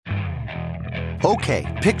Okay,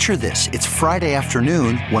 picture this. It's Friday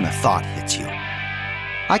afternoon when a thought hits you.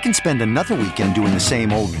 I can spend another weekend doing the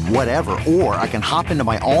same old whatever, or I can hop into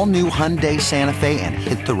my all-new Hyundai Santa Fe and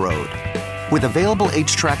hit the road. With available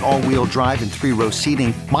H-Track all-wheel drive and 3-row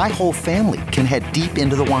seating, my whole family can head deep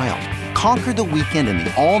into the wild. Conquer the weekend in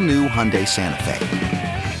the all-new Hyundai Santa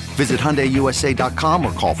Fe. Visit HyundaiUSA.com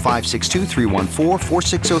or call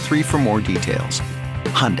 562-314-4603 for more details.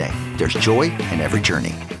 Hyundai, there's joy in every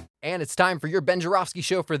journey. And it's time for your Ben Jarofsky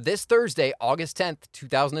Show for this Thursday, August 10th,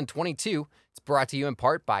 2022. It's brought to you in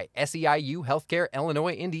part by SEIU Healthcare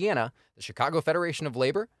Illinois, Indiana, the Chicago Federation of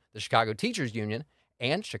Labor, the Chicago Teachers Union,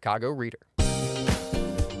 and Chicago Reader.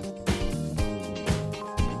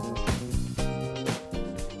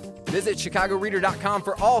 Visit chicagoreader.com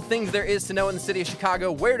for all things there is to know in the city of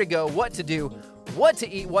Chicago, where to go, what to do, what to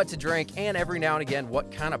eat, what to drink, and every now and again,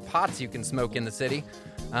 what kind of pots you can smoke in the city.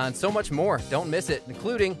 And so much more. Don't miss it,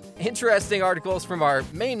 including interesting articles from our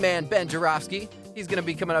main man, Ben Jarofsky. He's going to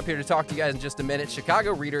be coming up here to talk to you guys in just a minute.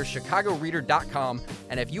 Chicago Reader, chicagoreader.com.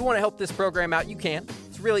 And if you want to help this program out, you can.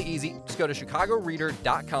 It's really easy. Just go to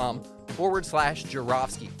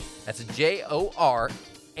chicagoreader.com/Jarofsky. That's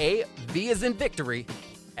J-O-R-A-V as in victory,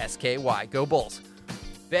 S-K-Y. Go Bulls.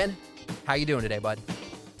 Ben, how you doing today, bud?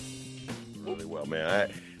 Really well,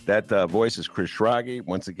 man. That voice is Chris Schrage.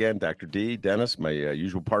 Once again, Dr. D, Dennis, my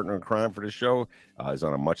usual partner in crime for the show, is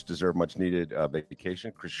on a much-deserved, much-needed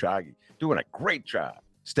vacation. Chris Schrage doing a great job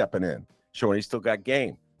stepping in, showing he still got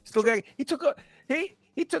game. He took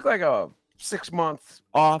like a 6 months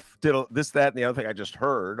off, did this, that, and the other thing I just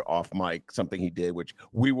heard off mic, something he did, which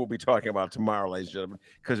we will be talking about tomorrow, ladies and gentlemen,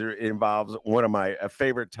 because it involves one of my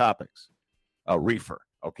favorite topics, reefer.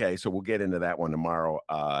 Okay, so we'll get into that one tomorrow.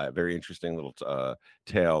 Very interesting little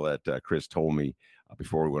tale that Chris told me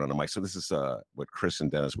before we went on the mic. So this is what Chris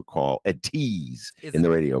and Dennis would call a tease in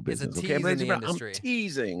the radio business. Okay, in the I'm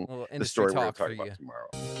teasing the story we're going to talk about tomorrow.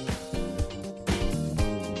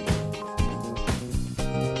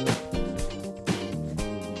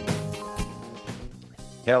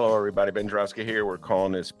 Hello, everybody. Ben Jarofsky here. We're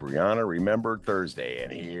calling this Breonna Remembered Thursday,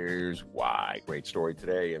 and here's why. Great story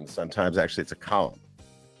today, and sometimes actually it's a column.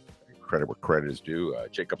 Credit where credit is due.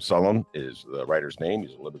 Jacob Sullum is the writer's name.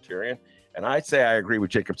 He's a libertarian. And I'd say I agree with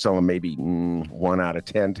Jacob Sullum maybe 1 out of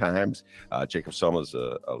 10 times. Jacob Sullum is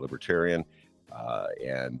a libertarian. My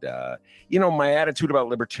attitude about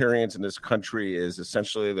libertarians in this country is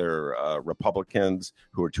essentially they're Republicans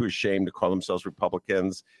who are too ashamed to call themselves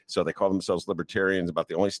Republicans. So they call themselves libertarians. About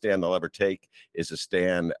the only stand they'll ever take is a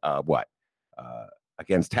stand,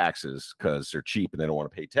 against taxes because they're cheap and they don't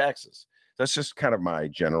want to pay taxes. That's just kind of my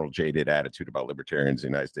general jaded attitude about libertarians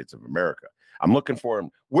in the United States of America. I'm looking for them.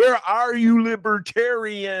 Where are you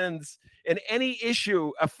libertarians in any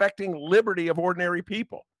issue affecting liberty of ordinary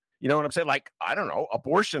people? You know what I'm saying? Like, I don't know,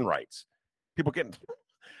 abortion rights. People getting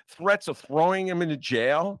threats of throwing them into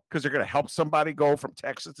jail because they're going to help somebody go from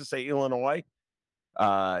Texas to, say, Illinois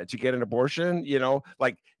to get an abortion.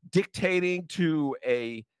 Like dictating to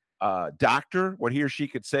a doctor what he or she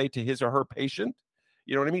could say to his or her patient.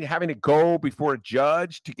 You know what I mean? Having to go before a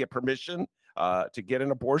judge to get permission to get an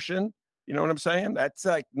abortion. You know what I'm saying? That's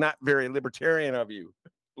like not very libertarian of you,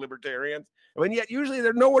 libertarians. And yet usually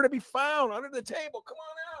they're nowhere to be found under the table. Come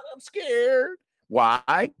on out. I'm scared.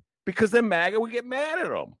 Why? Because then MAGA would get mad at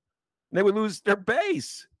them. They would lose their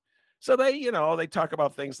base. So they talk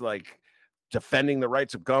about things like defending the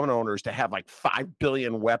rights of gun owners to have like 5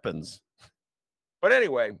 billion weapons. But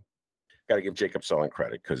anyway, got to give Jacob Sullum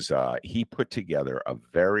credit because he put together a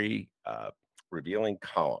very revealing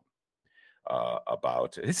column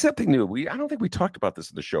about it's something new. I don't think we talked about this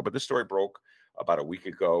in the show, but this story broke about a week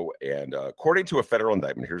ago. And according to a federal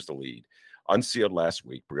indictment, here's the lead. Unsealed last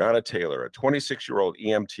week, Breonna Taylor, a 26-year-old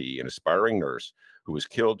EMT and aspiring nurse who was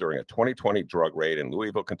killed during a 2020 drug raid in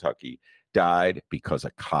Louisville, Kentucky, died because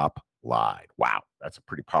a cop lied. Wow, that's a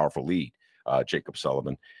pretty powerful lead. Jacob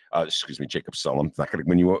Sullum. It's not going to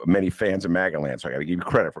win you many fans of MAGA land, so I got to give you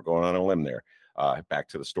credit for going on a limb there. Back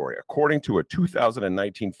to the story. According to a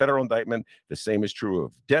 2019 federal indictment, the same is true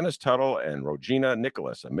of Dennis Tuttle and Regina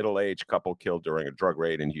Nicholas, a middle-aged couple killed during a drug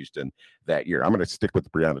raid in Houston that year. I'm going to stick with the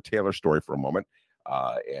Breonna Taylor story for a moment,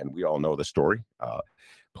 and we all know the story.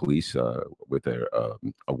 Police with a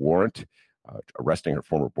warrant arresting her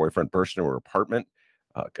former boyfriend burst into her apartment.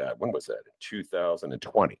 When was that? In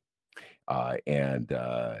 2020. And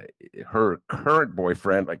her current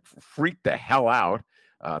boyfriend freaked the hell out.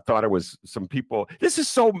 Thought it was some people. This is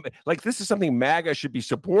something MAGA should be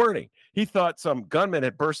supporting. He thought some gunmen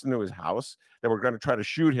had burst into his house that were going to try to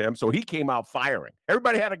shoot him. So he came out firing.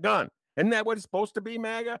 Everybody had a gun. Isn't that what it's supposed to be,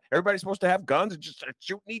 MAGA? Everybody's supposed to have guns and just start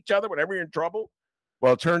shooting each other whenever you're in trouble?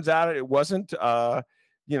 Well, it turns out it wasn't,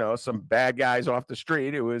 some bad guys off the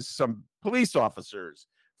street. It was some police officers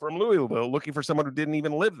from Louisville looking for someone who didn't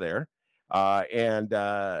even live there. And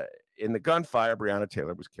in the gunfire, Breonna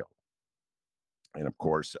Taylor was killed. And of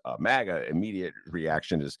course, MAGA immediate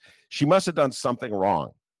reaction is she must have done something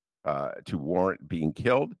wrong to warrant being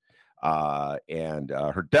killed. And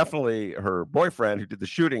her boyfriend who did the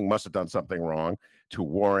shooting must have done something wrong to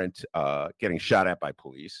warrant getting shot at by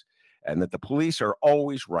police, and that the police are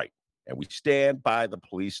always right. And we stand by the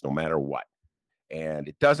police no matter what. And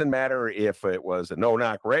it doesn't matter if it was a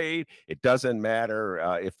no-knock raid. It doesn't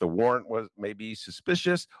matter if the warrant was maybe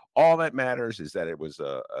suspicious. All that matters is that it was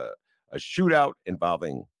a shootout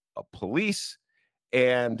involving a police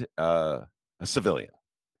and a civilian.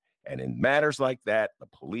 And in matters like that, the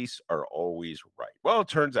police are always right. Well, it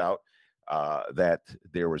turns out that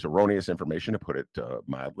there was erroneous information, to put it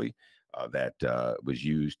mildly, that was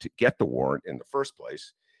used to get the warrant in the first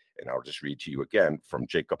place. And I'll just read to you again from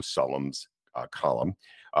Jacob Sullum's column.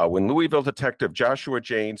 When Louisville detective Joshua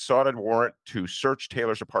Janes sought a warrant to search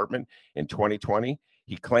Taylor's apartment in 2020,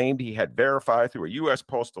 he claimed he had verified through a U.S.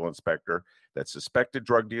 postal inspector that suspected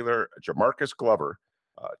drug dealer Jamarcus Glover,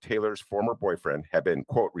 Taylor's former boyfriend, had been,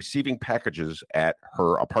 quote, receiving packages at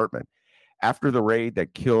her apartment. After the raid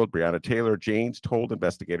that killed Breonna Taylor, Janes told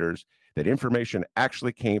investigators that information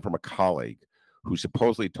actually came from a colleague who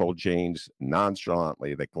supposedly told Janes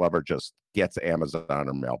nonchalantly that Glover just gets Amazon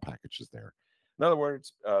or mail packages there. In other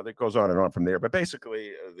words, that goes on and on from there. But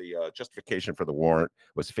basically, the justification for the warrant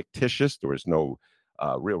was fictitious. There was no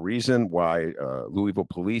real reason why Louisville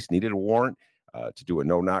police needed a warrant to do a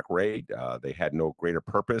no-knock raid. They had no greater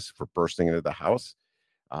purpose for bursting into the house.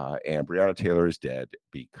 And Breonna Taylor is dead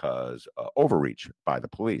because overreach by the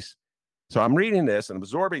police. So I'm reading this and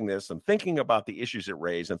absorbing this and thinking about the issues it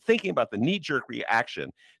raised and thinking about the knee-jerk reaction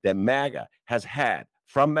that MAGA has had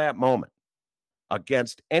from that moment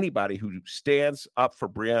against anybody who stands up for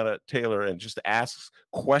Breonna Taylor and just asks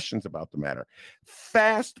questions about the matter.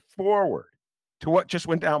 Fast forward to what just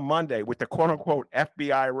went down Monday with the quote-unquote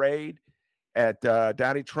FBI raid at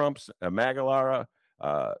Donnie Trump's Magalara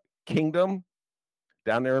kingdom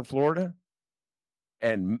down there in Florida.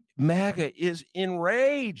 And MAGA is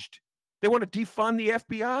enraged. They want to defund the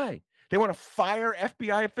FBI. They want to fire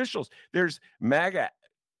FBI officials. There's MAGA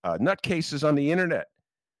nutcases on the internet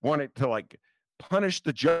wanted to punish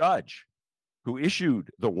the judge who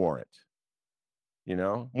issued the warrant.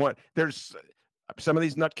 There's some of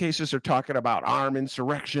these nutcases are talking about armed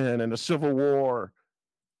insurrection and a civil war.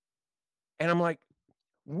 And I'm like,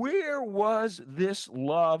 where was this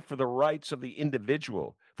love for the rights of the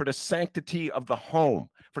individual, for the sanctity of the home,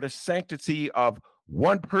 for the sanctity of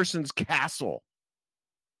one person's castle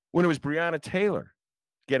when it was Breonna Taylor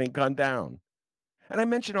getting gunned down? And I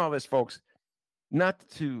mention all this, folks, not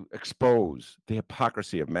to expose the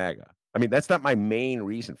hypocrisy of MAGA. I mean, that's not my main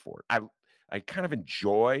reason for it. I kind of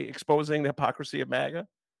enjoy exposing the hypocrisy of MAGA.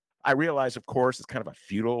 I realize, of course, it's kind of a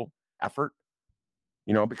futile effort,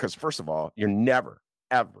 because first of all, you're never,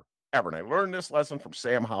 ever, and I learned this lesson from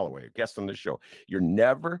Sam Holloway, a guest on this show. You're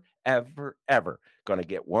never, ever, ever going to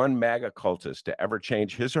get one MAGA cultist to ever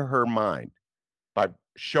change his or her mind by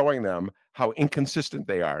showing them how inconsistent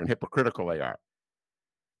they are and hypocritical they are.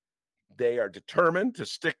 They are determined to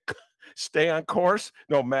stay on course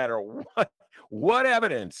no matter what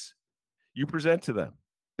evidence you present to them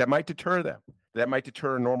that might deter them, that might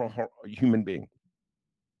deter a normal human being.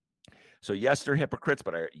 So yes, they're hypocrites,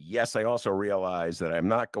 but I also realize that I'm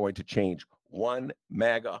not going to change one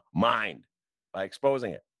MAGA mind by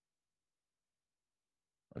exposing it.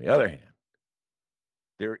 On the other hand,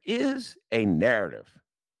 there is a narrative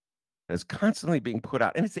that's constantly being put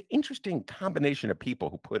out, and it's an interesting combination of people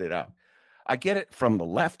who put it out. I get it from the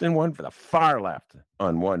left in one, for the far left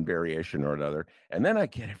on one variation or another, and then I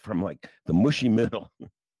get it from the mushy middle.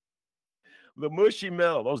 The mushy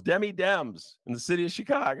middle, those Demi-Dems in the city of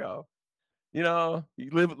Chicago. You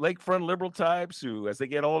live lakefront liberal types who, as they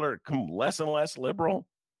get older, become less and less liberal.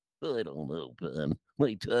 I don't know, Ben.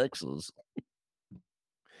 My taxes.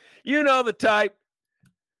 The type.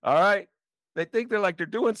 All right. They think they're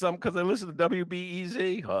doing something because they listen to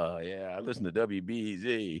WBEZ. Oh, yeah, I listen to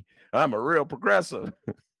WBEZ. I'm a real progressive.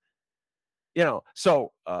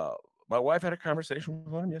 So my wife had a conversation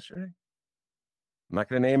with him yesterday. I'm not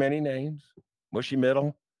going to name any names. Mushy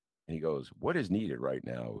middle. And he goes, what is needed right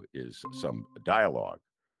now is some dialogue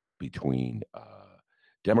between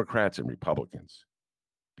Democrats and Republicans,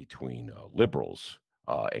 between liberals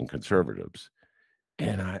and conservatives.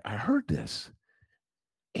 And I heard this,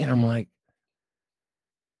 and I'm like,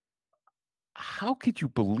 how could you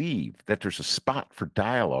believe that there's a spot for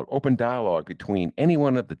dialogue, open dialogue between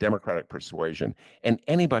anyone of the Democratic persuasion and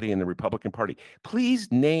anybody in the Republican Party?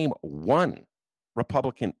 Please name one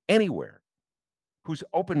Republican anywhere who's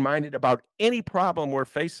open-minded about any problem we're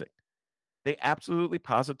facing. They absolutely,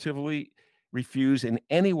 positively refuse in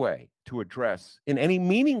any way to address, in any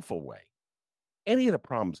meaningful way, any of the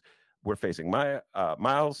problems we're facing.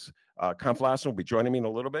 Miles Kampf-Lassin will be joining me in a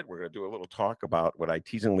little bit. We're going to do a little talk about what I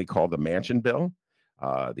teasingly call the Manchin bill,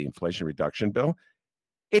 the Inflation Reduction Bill.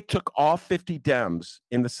 It took all 50 Dems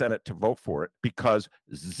in the Senate to vote for it because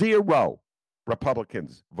 0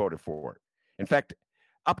 Republicans voted for it. In fact,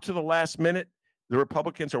 up to the last minute, the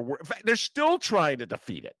Republicans in fact, they're still trying to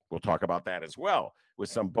defeat it. We'll talk about that as well with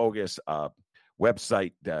some bogus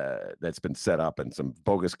website that's been set up and some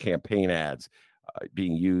bogus campaign ads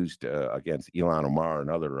being used against Ilhan Omar and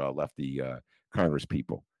other lefty Congress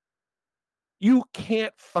people. You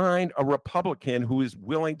can't find a Republican who is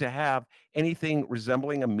willing to have anything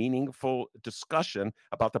resembling a meaningful discussion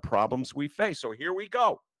about the problems we face. So here we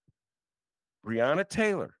go. Breonna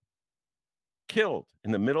Taylor killed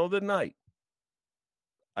in the middle of the night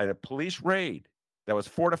at a police raid that was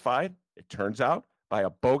fortified, it turns out, by a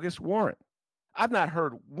bogus warrant. I've not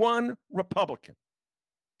heard one Republican.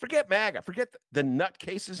 Forget MAGA. Forget the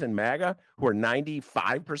nutcases in MAGA who are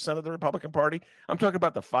 95% of the Republican Party. I'm talking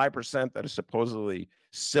about the 5% that is supposedly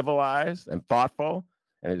civilized and thoughtful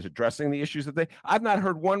and is addressing the issues that I've not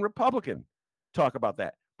heard one Republican talk about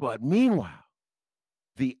that. But meanwhile,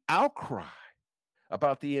 the outcry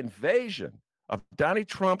about the invasion of Donald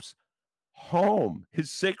Trump's home, his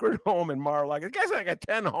sacred home in Mar-a-Lago. The guy's like, I got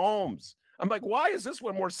 10 homes. I'm like, why is this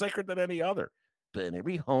one more sacred than any other? But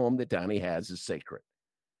every home that Donnie has is sacred.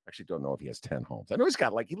 Actually don't know if he has 10 homes. I know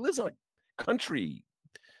he lives in a country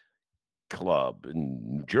club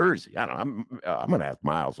in New Jersey. I don't know. I'm going to ask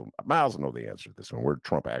Miles. Miles will know the answer to this one, where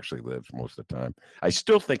Trump actually lives most of the time. I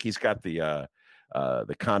still think he's got the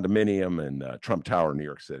condominium in Trump Tower, New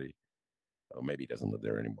York City. Oh, maybe he doesn't live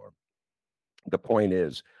there anymore. The point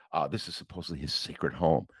is, this is supposedly his sacred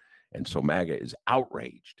home. And so MAGA is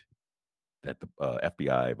outraged that the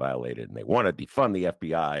FBI violated, and they want to defund the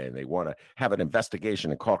FBI, and they want to have an investigation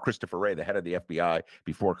and call Christopher Wray, the head of the FBI,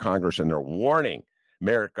 before Congress, and they're warning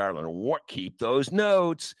Merrick Garland, keep those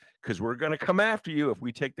notes, because we're going to come after you if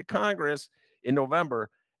we take the Congress in November.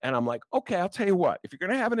 And I'm like, okay, I'll tell you what, if you're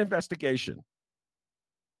going to have an investigation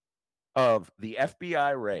of the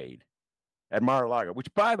FBI raid at Mar-a-Lago,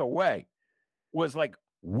 which, by the way, was like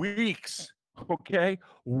weeks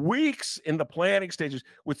in the planning stages,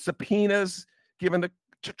 with subpoenas given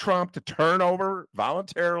to Trump to turn over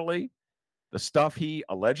voluntarily the stuff he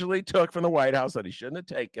allegedly took from the White House that he shouldn't have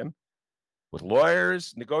taken, with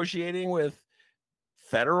lawyers negotiating with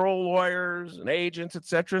federal lawyers and agents, et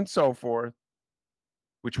cetera, and so forth,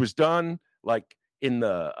 which was done like in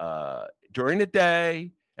the during the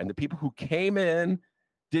day, and the people who came in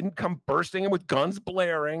didn't come bursting in with guns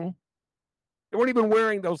blaring. They weren't even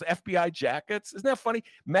wearing those FBI jackets. Isn't that funny?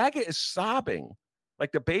 MAGA is sobbing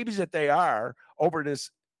like the babies that they are over this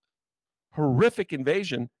horrific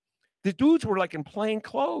invasion. The dudes were like in plain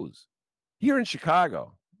clothes. Here in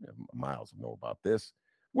Chicago, Miles will know about this,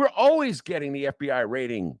 we're always getting the FBI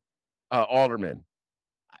raiding aldermen.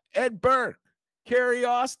 Ed Burke, Kerry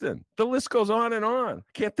Austin. The list goes on and on.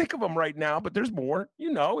 Can't think of them right now, but there's more.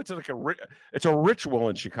 You know, it's like it's a ritual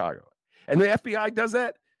in Chicago. And the FBI does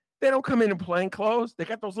that. They don't come in plain clothes. They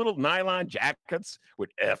got those little nylon jackets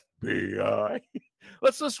with FBI.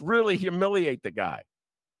 Let's just really humiliate the guy,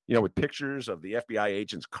 with pictures of the FBI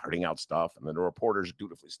agents carting out stuff, and then the reporters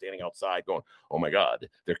dutifully standing outside going, oh my God,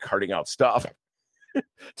 they're carting out stuff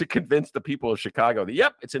to convince the people of Chicago that,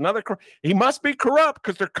 yep, it's another, he must be corrupt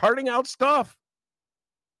because they're carting out stuff.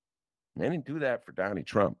 And they didn't do that for Donald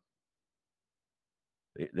Trump.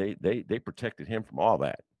 They protected him from all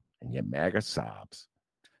that. And yet MAGA sobs.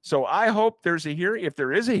 So I hope there's a hearing. If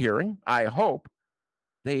there is a hearing, I hope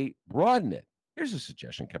they broaden it. Here's a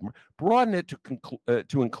suggestion, Kevin. Broaden it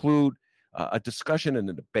to include a discussion and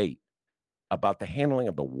a debate about the handling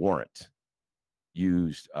of the warrant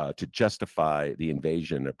used to justify the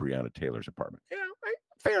invasion of Breonna Taylor's apartment. Right?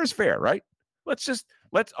 Fair is fair, right?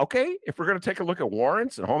 Okay, if we're going to take a look at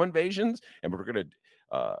warrants and home invasions, and we're going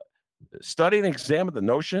to study and examine the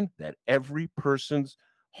notion that every person's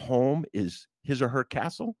home is his or her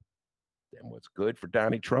castle, then what's good for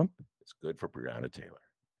Donald Trump is good for Breonna Taylor.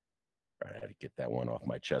 I had to get that one off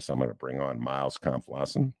my chest. I'm going to bring on Miles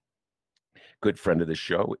Kampf-Lassin, good friend of the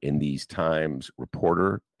show, in these times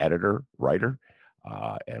reporter, editor, writer,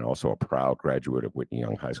 and also a proud graduate of Whitney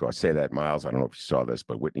Young High School. I say that, Miles, I don't know if you saw this,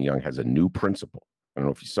 but Whitney Young has a new principal. I don't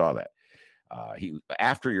know if you saw that. He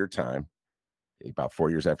after your time, about 4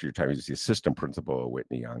 years after your time, he was the assistant principal of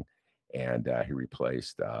Whitney Young, and he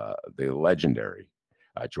replaced the legendary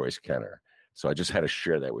Joyce Kenner. So I just had to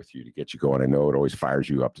share that with you to get you going. I know it always fires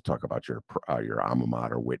you up to talk about your alma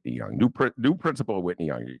mater, Whitney Young, new principal of Whitney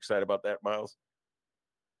Young. Are you excited about that, Miles?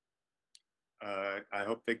 I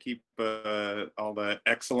hope they keep all the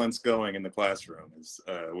excellence going in the classroom, as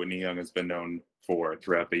Whitney Young has been known for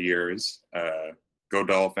throughout the years. Go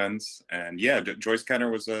Dolphins. And yeah, Joyce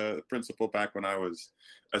Kenner was a principal back when I was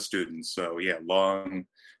a student. So yeah, long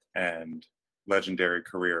and legendary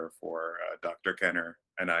career for Dr. Kenner.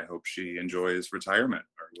 And I hope she enjoys retirement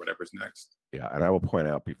or whatever's next. Yeah, and I will point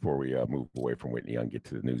out before we move away from Whitney Young, get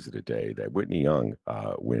to the news of the day, that Whitney Young,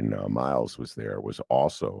 when Miles was there, was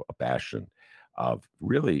also a bastion of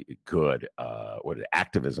really good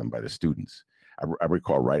activism by the students. I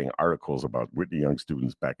recall writing articles about Whitney Young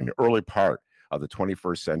students back in the early part of the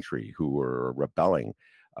 21st century who were rebelling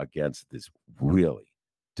against this really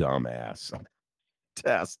dumbass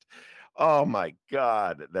test. Oh my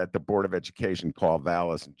God, that the Board of Education, Paul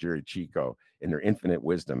Vallis and Jerry Chico, in their infinite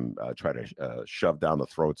wisdom, try to shove down the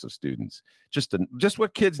throats of students. Just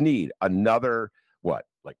what kids need. Another,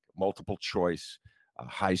 like multiple choice,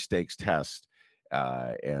 high stakes test.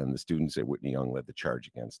 And the students at Whitney Young led the charge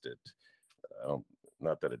against it.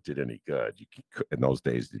 Not that it did any good. In those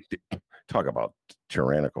days, talk about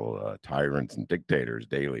tyrannical tyrants and dictators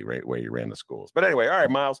daily, right? Way you ran the schools. But anyway, all right,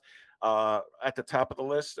 Miles. At the top of the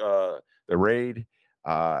list, the raid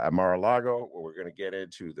at Mar-a-Lago, where we're going to get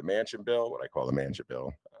into the Manchin bill, what I call the Manchin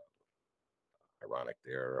bill. Ironic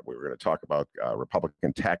there. We're going to talk about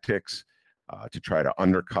Republican tactics to try to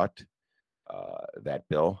undercut that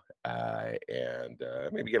bill and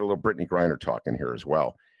maybe get a little Brittany Griner talk in here as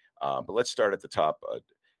well. But let's start at the top.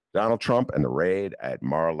 Donald Trump and the raid at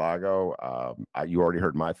Mar-a-Lago. You already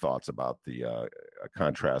heard my thoughts about the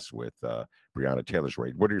contrast with Breonna Taylor's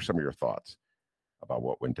raid. What are some of your thoughts about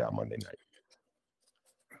what went down Monday night?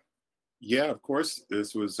 Yeah, of course,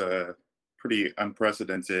 this was a pretty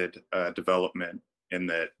unprecedented development in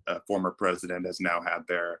that a former president has now had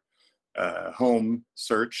their home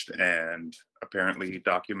searched and apparently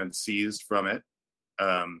documents seized from it.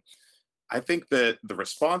 I think that the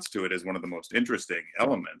response to it is one of the most interesting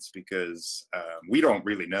elements because we don't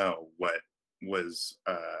really know what was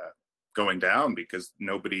going down because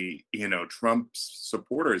nobody, Trump's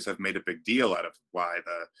supporters have made a big deal out of why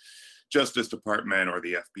the Justice Department or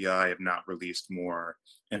the FBI have not released more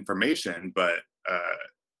information, but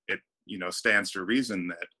it, stands to reason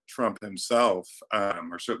that Trump himself,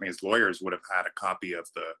 or certainly his lawyers, would have had a copy of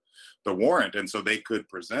the warrant, and so they could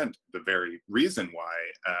present the very reason why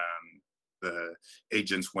the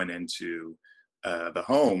agents went into the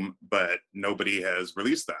home, but nobody has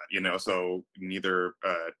released that, so neither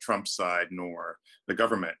Trump's side nor the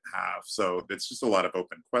government have. So it's just a lot of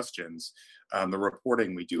open questions. The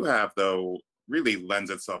reporting we do have, though, really lends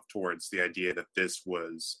itself towards the idea that this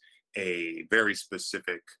was a very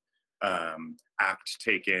specific act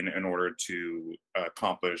taken in order to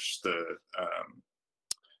accomplish the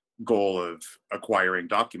goal of acquiring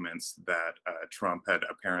documents that Trump had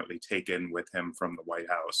apparently taken with him from the White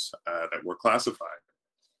House that were classified.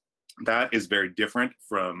 That is very different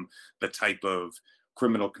from the type of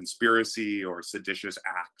criminal conspiracy or seditious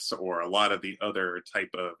acts or a lot of the other type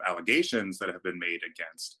of allegations that have been made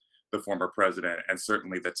against the former president, and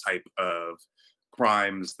certainly the type of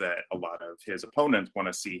crimes that a lot of his opponents want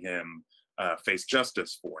to see him face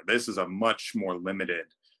justice for. This is a much more limited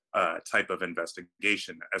type of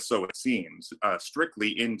investigation, as so it seems,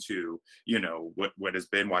 strictly into, what has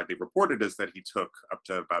been widely reported is that he took up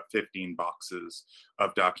to about 15 boxes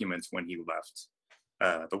of documents when he left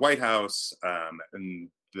the White House, and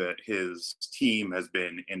that his team has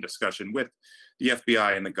been in discussion with the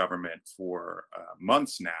FBI and the government for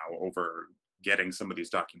months now over getting some of these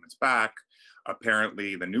documents back.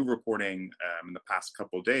 Apparently, the new reporting in the past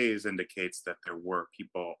couple of days indicates that there were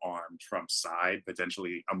people on Trump's side,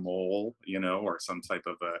 potentially a mole, or some type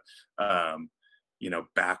of a,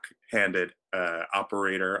 backhanded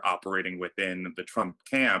operator operating within the Trump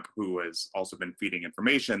camp who has also been feeding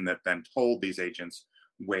information that then told these agents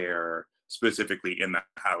where specifically in the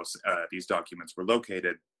house these documents were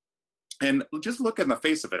located. And just look in the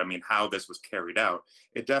face of it, how this was carried out,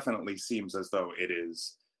 it definitely seems as though it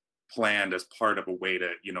is planned as part of a way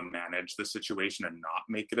to, manage the situation and not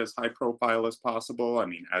make it as high profile as possible.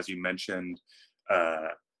 As you mentioned,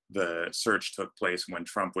 the search took place when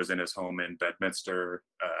Trump was in his home in Bedminster,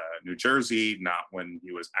 New Jersey, not when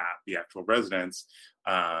he was at the actual residence.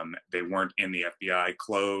 They weren't in the FBI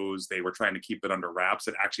clothes. They were trying to keep it under wraps.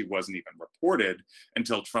 It actually wasn't even reported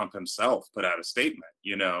until Trump himself put out a statement,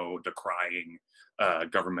 decrying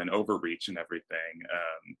government overreach and everything,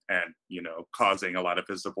 and causing a lot of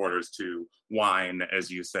his supporters to whine,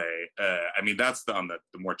 as you say. That's on the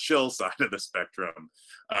more chill side of the spectrum,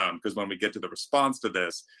 because when we get to the response to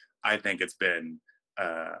this, I think it's been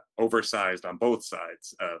oversized on both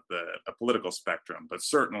sides of the political spectrum. But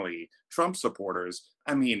certainly Trump supporters,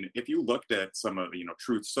 if you looked at some of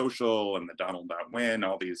Truth Social and the Donald.win,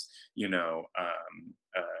 all these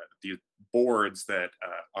these boards that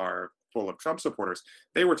are full of Trump supporters,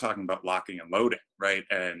 they were talking about locking and loading, right?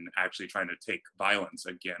 And actually trying to take violence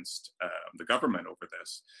against the government over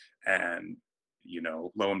this. And,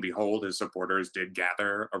 lo and behold, his supporters did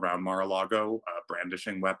gather around Mar-a-Lago,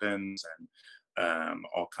 brandishing weapons and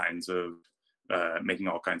all kinds of, making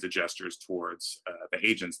all kinds of gestures towards the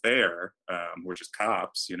agents there, who were just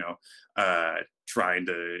cops, trying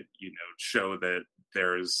to, show that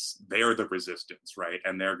they are the resistance, right?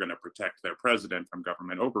 And they're going to protect their president from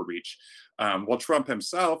government overreach. Well, Trump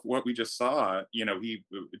himself, what we just saw, it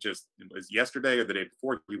was yesterday or the day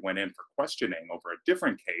before, he went in for questioning over a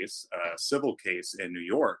different case, a civil case in New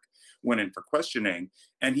York, went in for questioning,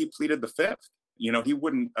 and he pleaded the fifth. He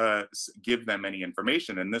wouldn't give them any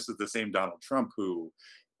information. And this is the same Donald Trump who,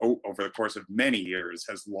 over the course of many years,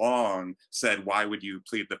 has long said, why would you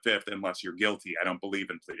plead the fifth unless you're guilty? I don't believe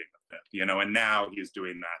in pleading the fifth, and now he's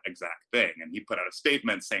doing that exact thing. And he put out a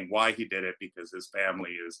statement saying why he did it, because his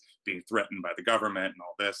family is being threatened by the government and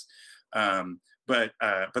all this. But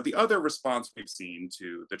the other response we've seen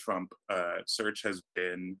to the Trump search has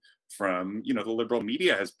been from, the liberal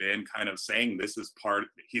media has been kind of saying this is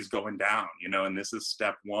he's going down, and this is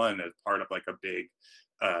step one as part of like a big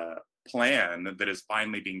plan that is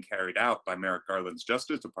finally being carried out by Merrick Garland's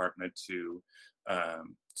Justice Department to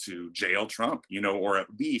jail Trump, or at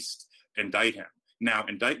least indict him. Now,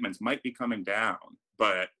 indictments might be coming down,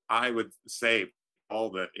 but I would say all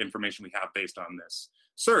the information we have based on this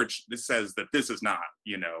search, this says that this is not,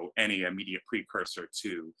 any immediate precursor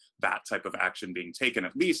to that type of action being taken,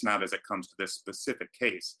 at least not as it comes to this specific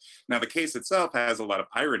case. Now, the case itself has a lot of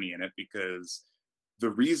irony in it, because the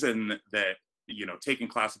reason that taking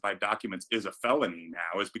classified documents is a felony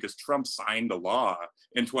now is because Trump signed a law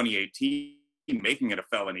in 2018 making it a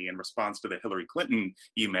felony in response to the Hillary Clinton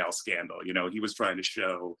email scandal. He was trying to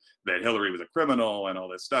show that Hillary was a criminal and all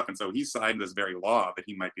this stuff. And so he signed this very law that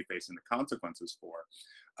he might be facing the consequences for.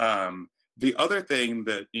 The other thing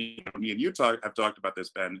that me and you have talked about this,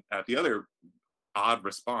 Ben, the other odd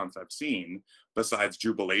response I've seen, besides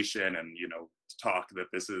jubilation and, talk that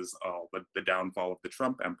this is all the downfall of the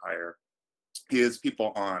Trump empire, is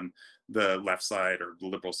people on the left side or the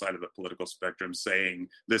liberal side of the political spectrum saying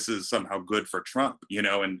this is somehow good for Trump,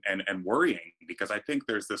 and worrying, because I think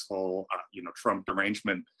there's this whole, Trump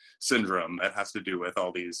derangement syndrome that has to do with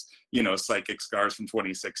all these, psychic scars from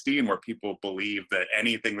 2016, where people believe that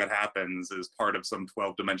anything that happens is part of some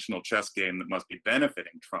 12-dimensional chess game that must be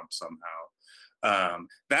benefiting Trump somehow.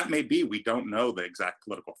 That may be, we don't know the exact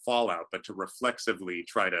political fallout, but to reflexively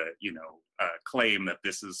try to, claim that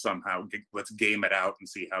this is somehow, let's game it out and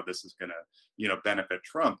see how this is going to, benefit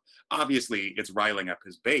Trump. Obviously, it's riling up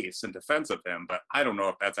his base in defense of him, but I don't know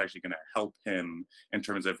if that's actually going to help him in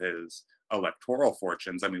terms of his electoral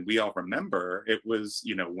fortunes. We all remember it was,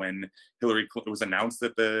 when it was announced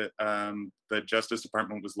that the Justice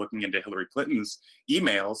Department was looking into Hillary Clinton's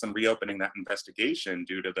emails and reopening that investigation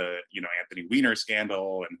due to the, Anthony Weiner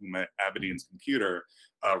scandal and Huma Abedin's computer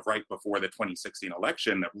right before the 2016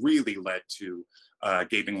 election, that really led to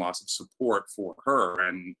gaping loss of support for her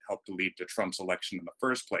and helped to lead to Trump's election in the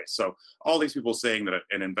first place. So all these people saying that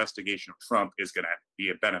an investigation of Trump is going to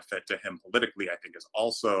be a benefit to him politically, I think is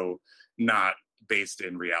also not based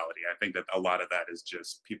in reality. I think that a lot of that is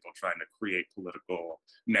just people trying to create political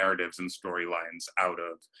narratives and storylines out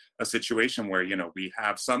of a situation where, we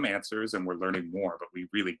have some answers and we're learning more, but we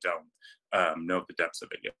really don't know the depths of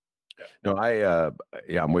it yet. No,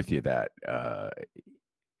 I'm with you that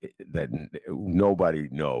nobody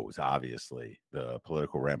knows, obviously, the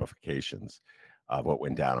political ramifications of what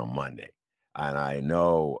went down on Monday. And I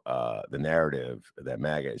know the narrative that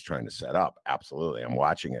MAGA is trying to set up. Absolutely. I'm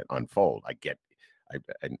watching it unfold. I get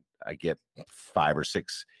 5 or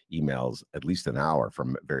 6 emails, at least an hour,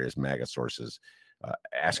 from various MAGA sources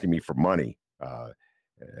asking me for money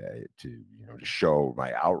to show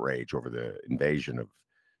my outrage over the invasion of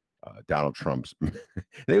Donald Trump's.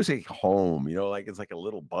 They would say home, like it's like a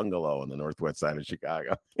little bungalow on the northwest side of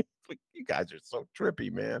Chicago. You guys are so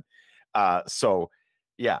trippy, man. So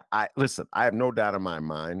Yeah, I listen. I have no doubt in my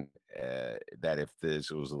mind that if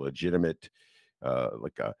this was a legitimate,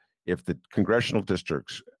 like if the congressional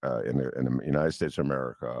districts in the United States of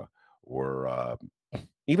America were,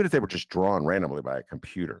 even if they were just drawn randomly by a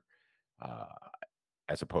computer, uh,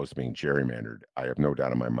 as opposed to being gerrymandered, I have no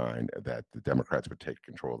doubt in my mind that the Democrats would take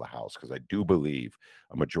control of the House, because I do believe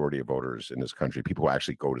a majority of voters in this country, people who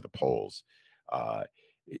actually go to the polls, uh,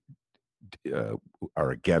 uh,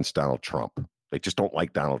 are against Donald Trump. They just don't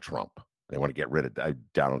like Donald Trump. They want to get rid of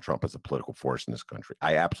Donald Trump as a political force in this country.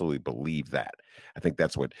 I absolutely believe that. I think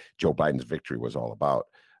that's what Joe Biden's victory was all about,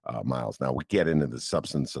 Miles. Now, we get into the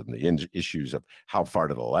substance and the issues of how far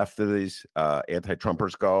to the left of these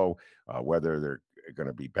anti-Trumpers go, whether they're going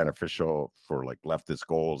to be beneficial for like leftist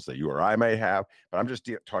goals that you or I may have. But I'm just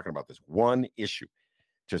talking about this one issue,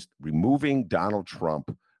 just removing Donald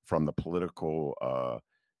Trump from the political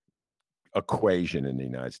equation in the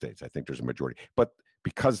United States. I think there's a majority. But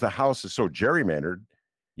because the House is so gerrymandered,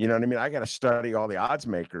 you know what I mean? I got to study all the odds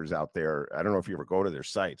makers out there. I don't know if you ever go to their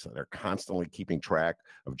sites. They're constantly keeping track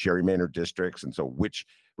of gerrymandered districts. And so which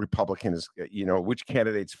Republican is, which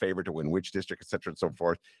candidate's favored to win which district, et cetera, and so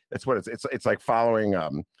forth. That's what it's like following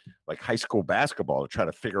like high school basketball to try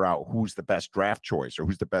to figure out who's the best draft choice or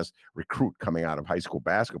who's the best recruit coming out of high school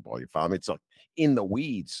basketball. You follow me? It's like in the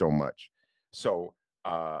weeds so much. So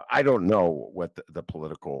I don't know what the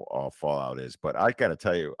political fallout is, but I got to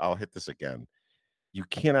tell you, I'll hit this again. You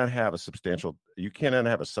cannot have a substantive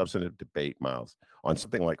debate, Miles, on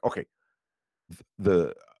something like, okay,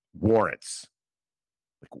 the warrants,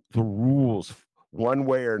 like the rules, one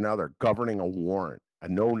way or another, governing a warrant, a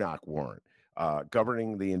no-knock warrant,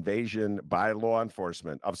 governing the invasion by law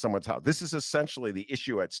enforcement of someone's house. This is essentially the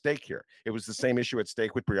issue at stake here. It was the same issue at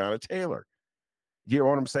stake with Breonna Taylor. You know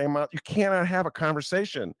what I'm saying, Miles? You cannot have a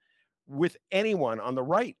conversation with anyone on the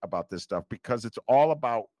right about this stuff because it's all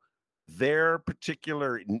about their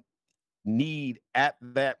particular need at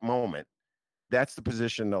that moment. That's the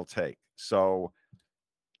position they'll take. So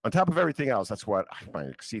on top of everything else, that's what I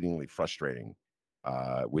find exceedingly frustrating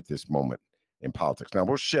with this moment in politics. Now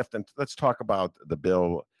we'll shift and let's talk about the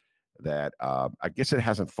bill that I guess it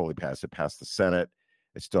hasn't fully passed. It passed the Senate.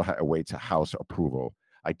 It still awaits a House approval.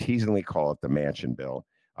 I teasingly call it the Manchin bill.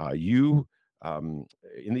 You,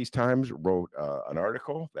 in these times, wrote an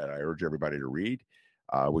article that I urge everybody to read,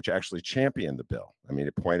 which actually championed the bill. I mean,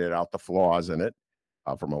 it pointed out the flaws in it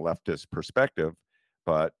from a leftist perspective,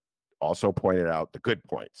 but also pointed out the good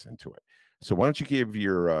points into it. So why don't you give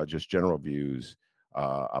your just general views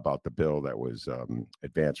about the bill that was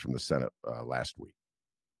advanced from the Senate last week?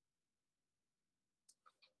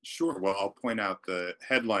 Sure. Well, I'll point out the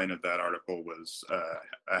headline of that article was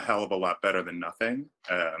a hell of a lot better than nothing.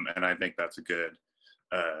 And I think that's a good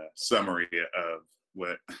summary of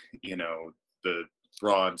what, the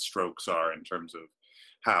broad strokes are in terms of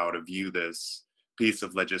how to view this piece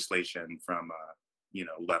of legislation from a,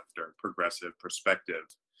 left or progressive perspective.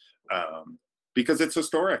 Because it's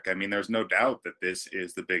historic. I mean, there's no doubt that this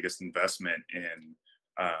is the biggest investment in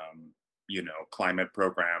climate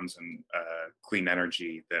programs and clean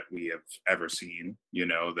energy that we have ever seen,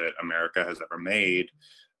 that America has ever made.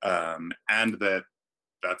 And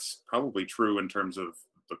that's probably true in terms of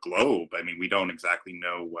the globe. I mean, we don't exactly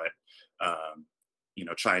know what,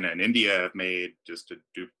 China and India have made just to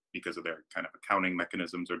do because of their kind of accounting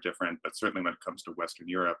mechanisms are different. But certainly when it comes to Western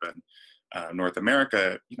Europe and North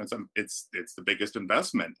America, it's the biggest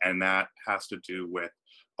investment. And that has to do with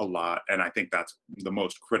a lot. And I think that's the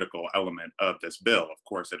most critical element of this bill. Of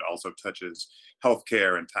course, it also touches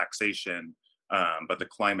healthcare and taxation. But the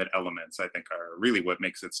climate elements, I think, are really what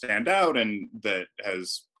makes it stand out and that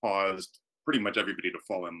has caused pretty much everybody to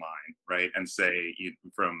fall in line, right? And say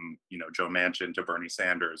from, Joe Manchin to Bernie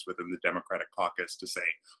Sanders within the Democratic caucus to say,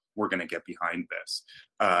 we're going to get behind this.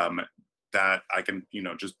 That I can,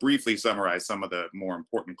 just briefly summarize some of the more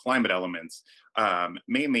important climate elements.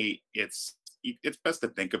 Mainly, it's best to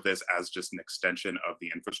think of this as just an extension of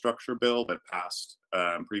the infrastructure bill that passed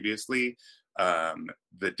previously.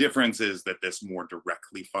 The difference is that this more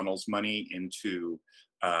directly funnels money into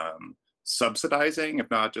subsidizing, if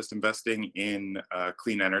not just investing in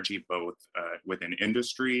clean energy, both within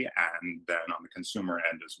industry and then on the consumer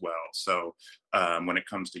end as well. So when it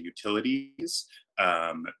comes to utilities,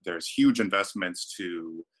 there's huge investments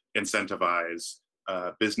to incentivize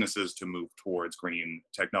businesses to move towards green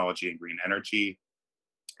technology and green energy.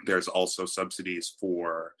 There's also subsidies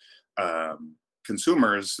for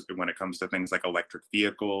consumers when it comes to things like electric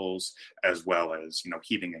vehicles, as well as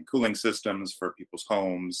heating and cooling systems for people's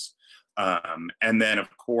homes. And then,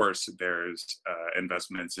 of course, there's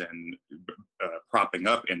investments in propping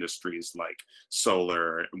up industries like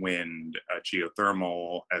solar, wind,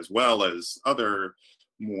 geothermal, as well as other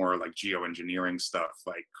more like geoengineering stuff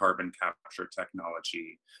like carbon capture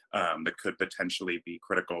technology that could potentially be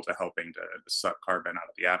critical to helping to suck carbon out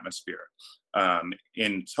of the atmosphere.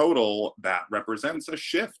 In total, that represents a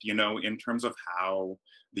shift, in terms of how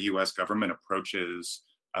the US government approaches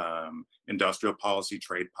industrial policy,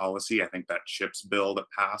 trade policy. I think that CHIPS bill that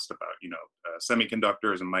passed about,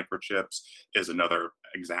 semiconductors and microchips is another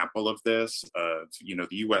example of this, of, the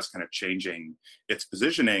US kind of changing its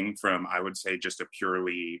positioning from, I would say, just a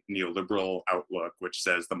purely neoliberal outlook, which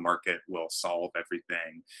says the market will solve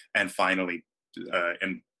everything, and finally,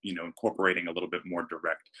 incorporating a little bit more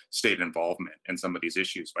direct state involvement in some of these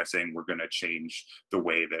issues by saying we're going to change the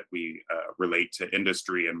way that we relate to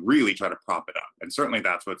industry and really try to prop it up. And certainly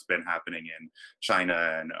that's what's been happening in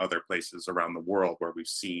China and other places around the world where we've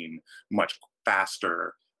seen much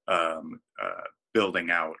faster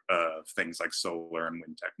building out of things like solar and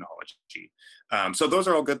wind technology. So those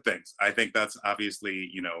are all good things. I think that's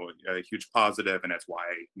obviously, a huge positive, and it's why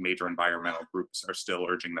major environmental groups are still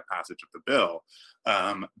urging the passage of the bill.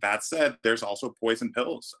 That said, there's also poison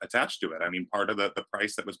pills attached to it. I mean, part of the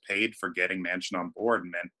price that was paid for getting Manchin on board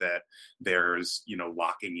meant that there's,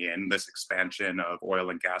 locking in this expansion of oil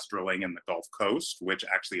and gas drilling in the Gulf Coast, which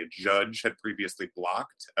actually a judge had previously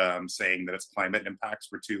blocked, saying that its climate impacts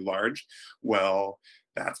were too large. Well,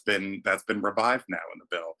 that's been revived now in the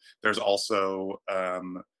bill. There's also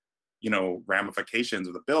ramifications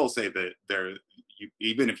of the bill say that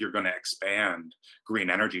even if you're going to expand green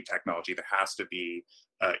energy technology, there has to be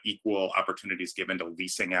equal opportunities given to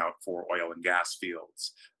leasing out for oil and gas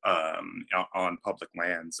fields on public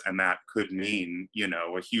lands, and that could mean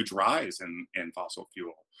a huge rise in fossil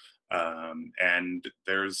fuel. And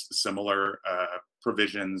there's similar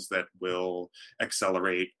provisions that will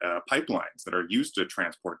accelerate pipelines that are used to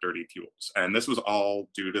transport dirty fuels. And this was all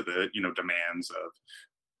due to the demands of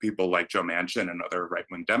people like Joe Manchin and other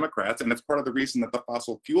right-wing Democrats. And it's part of the reason that the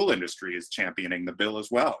fossil fuel industry is championing the bill as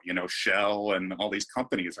well. Shell and all these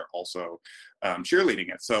companies are also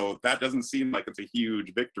cheerleading it. So that doesn't seem like it's a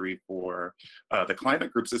huge victory for the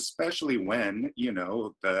climate groups, especially when,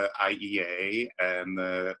 the IEA and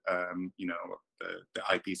the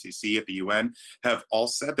IPCC at the UN have all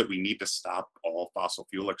said that we need to stop all fossil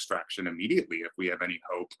fuel extraction immediately if we have any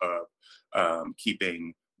hope of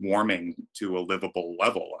keeping warming to a livable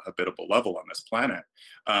level, a habitable level on this planet.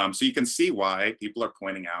 So you can see why people are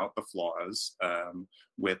pointing out the flaws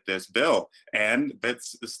with this bill. And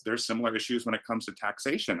there's similar issues when it comes to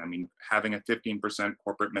taxation. I mean, having a 15%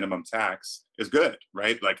 corporate minimum tax is good,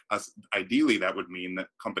 right? Like ideally, that would mean that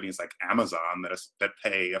companies like Amazon that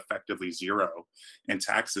pay effectively zero in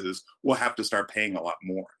taxes will have to start paying a lot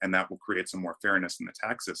more, and that will create some more fairness in the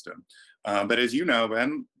tax system. But as you know,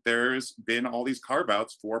 Ben, there's been all these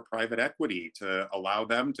carve-outs for private equity to allow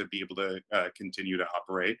them to be able to continue to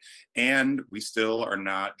operate. And we still are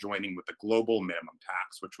not joining with the global minimum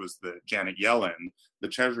tax, which was the Janet Yellen, the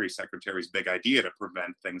Treasury Secretary's big idea to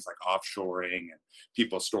prevent things like offshoring and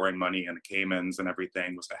people storing money in the Caymans and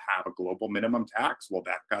everything, was to have a global minimum tax. Well,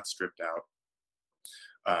 that got stripped out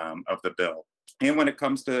of the bill. And when it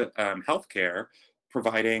comes to healthcare,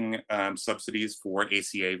 providing subsidies for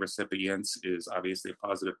ACA recipients is obviously a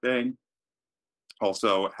positive thing.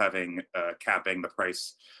 Also, having capping the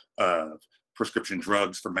price of prescription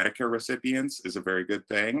drugs for Medicare recipients is a very good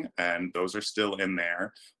thing, and those are still in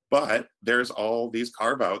there. But there's all these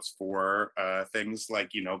carve-outs for things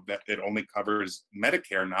like, that it only covers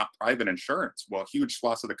Medicare, not private insurance. Well, huge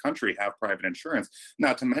swaths of the country have private insurance,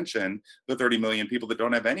 not to mention the 30 million people that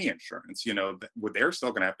don't have any insurance. They're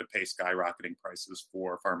still going to have to pay skyrocketing prices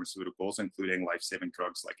for pharmaceuticals, including life-saving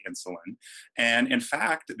drugs like insulin. And in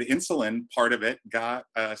fact, the insulin part of it got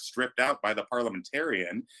stripped out by the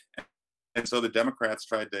parliamentarian. And so the Democrats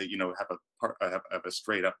tried to, have a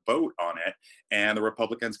straight up vote on it, and the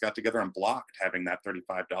Republicans got together and blocked having that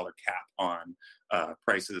 $35 cap on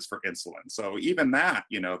prices for insulin. So even that,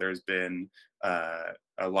 there's been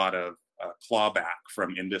a lot of clawback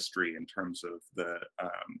from industry in terms of the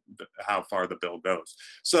how far the bill goes.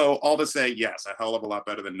 So all to say, yes, a hell of a lot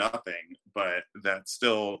better than nothing, but that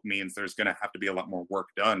still means there's going to have to be a lot more work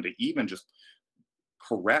done to even just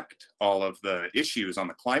correct all of the issues on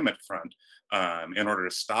the climate front in order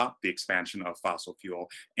to stop the expansion of fossil fuel.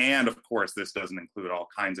 And of course, this doesn't include all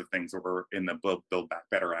kinds of things that were in the Build Back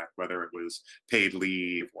Better Act, whether it was paid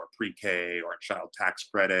leave or pre-K or a child tax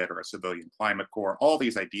credit or a civilian climate corps, all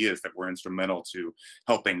these ideas that were instrumental to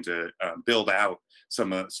helping to build out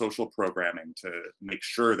some social programming to make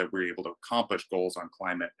sure that we're able to accomplish goals on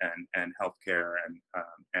climate and healthcare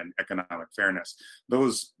and economic fairness.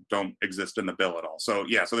 Those don't exist in the bill at all. So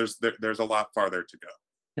yeah, so there's a lot farther to go.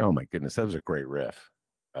 Oh my goodness, that was a great riff,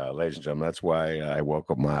 ladies and gentlemen. That's why I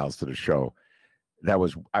welcome Miles to the show. I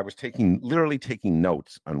was literally taking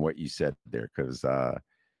notes on what you said there, because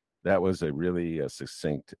that was a really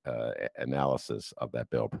succinct analysis of that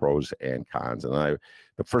bill, pros and cons. And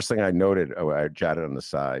the first thing I noted, I jotted on the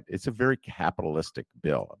side, it's a very capitalistic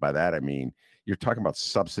bill. By that I mean you're talking about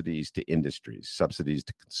subsidies to industries, subsidies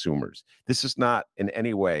to consumers. This is not in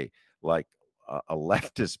any way like a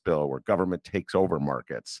leftist bill where government takes over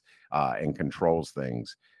markets and controls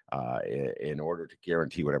things in order to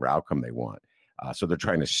guarantee whatever outcome they want. So they're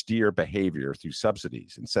trying to steer behavior through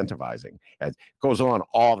subsidies, incentivizing. It goes on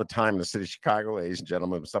all the time in the city of Chicago, ladies and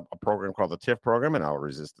gentlemen. A program called the TIF program, and I'll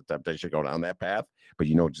resist the temptation to go down that path. But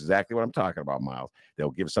you know exactly what I'm talking about, Miles.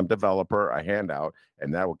 They'll give some developer a handout,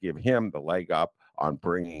 and that will give him the leg up on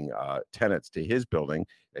bringing tenants to his building.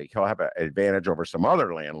 He'll have an advantage over some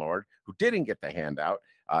other landlord who didn't get the handout,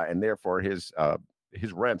 and therefore his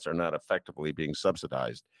rents are not effectively being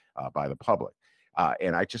subsidized by the public.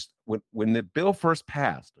 And I just, when the bill first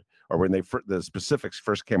passed, or when the specifics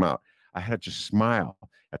first came out, I had to just smile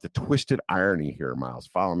at the twisted irony here, Miles.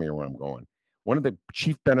 Follow me where I'm going. One of the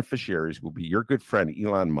chief beneficiaries will be your good friend,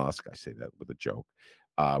 Elon Musk. I say that with a joke.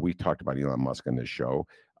 We talked about Elon Musk on this show,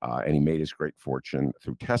 and he made his great fortune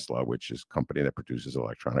through Tesla, which is a company that produces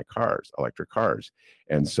electric cars.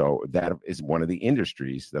 And so that is one of the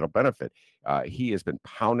industries that'll benefit. He has been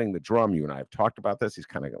pounding the drum. You and I have talked about this. He's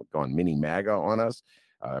kind of gone mini MAGA on us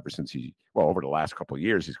ever since over the last couple of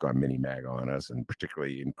years, he's gone mini MAGA on us, and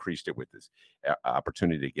particularly increased it with this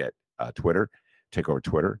opportunity to get take over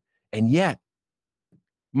Twitter. And yet,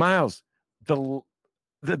 Miles,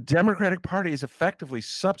 the Democratic Party is effectively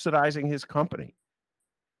subsidizing his company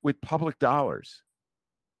with public dollars.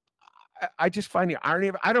 I just find the irony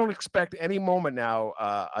of it. I don't expect any moment now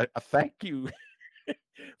a thank you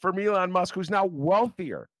from Elon Musk, who's now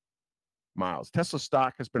wealthier. Miles, Tesla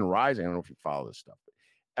stock has been rising. I don't know if you follow this stuff, but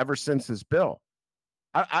ever since this bill.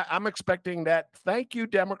 I'm expecting that. Thank you,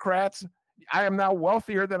 Democrats. I am now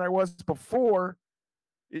wealthier than I was before.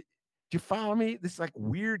 Do you follow me? This like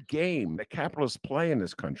weird game that capitalists play in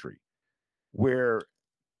this country, where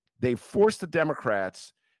they force the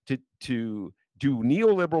Democrats to do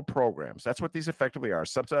neoliberal programs. That's what these effectively are,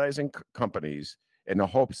 subsidizing companies in the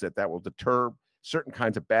hopes that will deter certain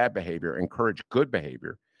kinds of bad behavior, encourage good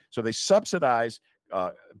behavior. So they subsidize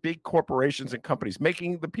big corporations and companies,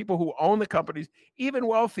 making the people who own the companies even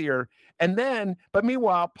wealthier. But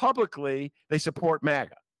meanwhile, publicly, they support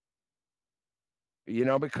MAGA.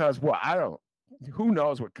 Because who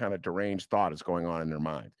knows what kind of deranged thought is going on in their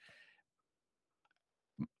mind.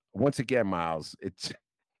 Once again, Miles, it's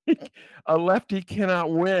a lefty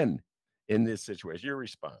cannot win in this situation. Your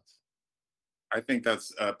response? I think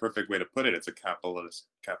that's a perfect way to put it. It's a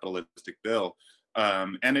capitalistic bill.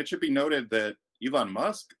 And it should be noted that Elon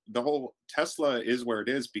Musk, the whole Tesla is where it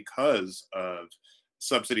is because of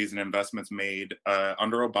subsidies and investments made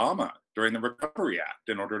under Obama during the Recovery Act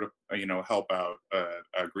in order to, help out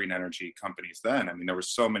green energy companies then. I mean, there were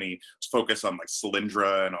so many focus on like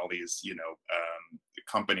Solyndra and all these,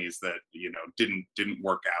 companies that, didn't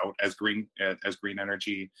work out as green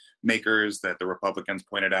energy makers that the Republicans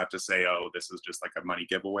pointed out to say, oh, this is just like a money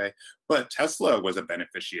giveaway. But Tesla was a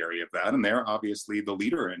beneficiary of that. And they're obviously the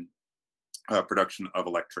leader in production of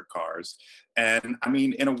electric cars. And I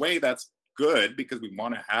mean, in a way that's good because we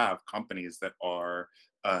want to have companies that are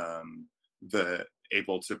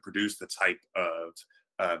able to produce the type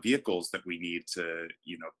of vehicles that we need to,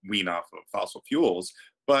 wean off of fossil fuels.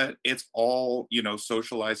 But it's all,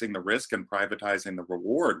 socializing the risk and privatizing the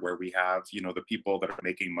reward, where we have, the people that are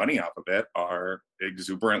making money off of it are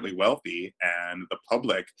exuberantly wealthy, and the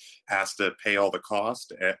public has to pay all the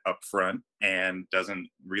cost up front and doesn't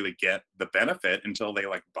really get the benefit until they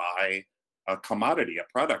buy a commodity, a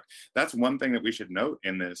product. That's one thing that we should note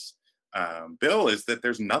in this bill, is that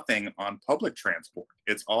there's nothing on public transport.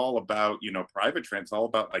 It's all about, private transport, all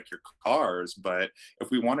about your cars. But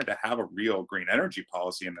if we wanted to have a real green energy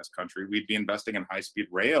policy in this country, we'd be investing in high-speed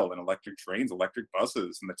rail and electric trains, electric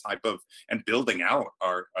buses, and building out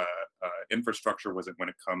our infrastructure when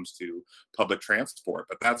it comes to public transport.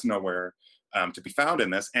 But that's nowhere to be found in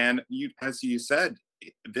this. And as you said,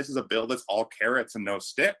 this is a bill that's all carrots and no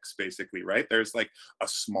sticks, basically, right? There's like a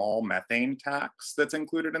small methane tax that's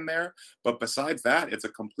included in there. But besides that, it's a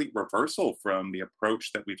complete reversal from the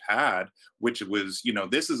approach that we've had, which was,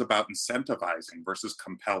 this is about incentivizing versus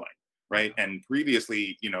compelling. Right. And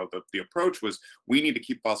previously, the approach was we need to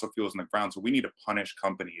keep fossil fuels in the ground. So we need to punish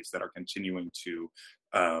companies that are continuing to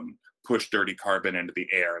push dirty carbon into the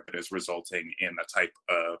air that is resulting in the type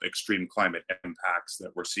of extreme climate impacts that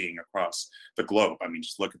we're seeing across the globe. I mean,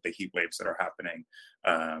 just look at the heat waves that are happening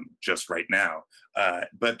just right now.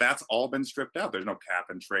 But that's all been stripped out. There's no cap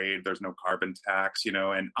and trade. There's no carbon tax,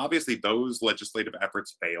 and obviously those legislative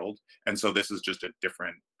efforts failed. And so this is just a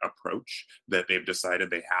different approach that they've decided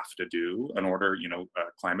they have to do in order,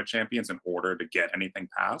 climate champions, in order to get anything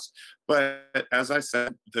passed. But as I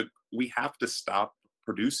said, we have to stop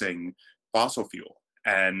producing fossil fuel.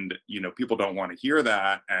 And, people don't want to hear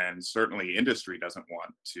that. And certainly industry doesn't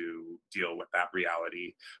want to deal with that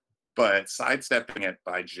reality. But sidestepping it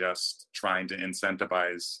by just trying to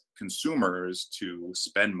incentivize consumers to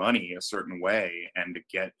spend money a certain way and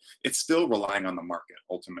to it's still relying on the market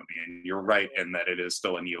ultimately. And you're right in that it is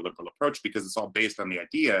still a neoliberal approach, because it's all based on the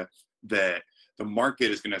idea that the market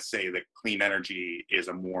is going to say that clean energy is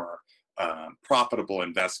a more profitable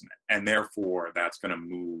investment, and therefore that's going to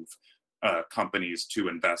move companies to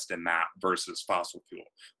invest in that versus fossil fuel.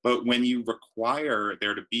 But when you require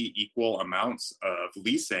there to be equal amounts of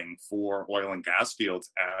leasing for oil and gas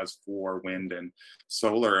fields as for wind and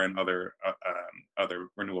solar and other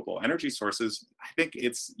renewable energy sources, I think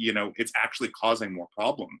it's actually causing more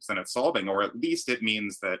problems than it's solving, or at least it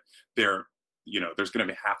means that there's going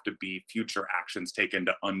to have to be future actions taken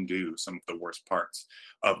to undo some of the worst parts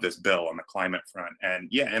of this bill on the climate front.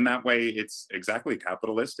 And in that way, it's exactly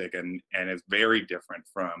capitalistic and it's very different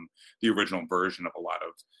from the original version of a lot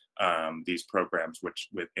of these programs, which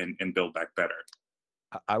in Build Back Better.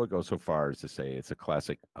 I would go so far as to say it's a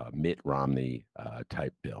classic Mitt Romney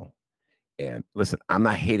type bill. And listen, I'm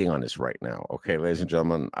not hating on this right now. Okay, ladies and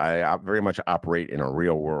gentlemen, I very much operate in a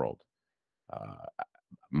real world.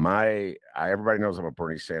 Everybody knows I'm a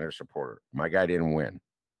Bernie Sanders supporter. My guy didn't win.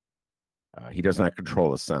 He does not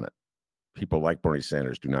control the Senate. People like Bernie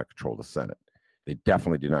Sanders do not control the Senate. They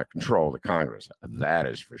definitely do not control the Congress. That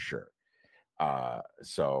is for sure.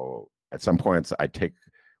 So at some points, I take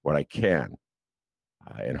what I can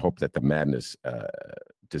and hope that the madness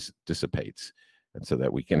dissipates, and so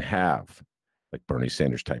that we can have like Bernie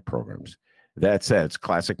Sanders type programs. That said, it's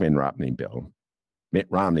classic Mitt Romney bill. Mitt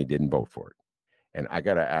Romney didn't vote for it. And I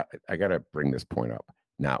gotta bring this point up.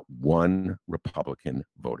 Not one Republican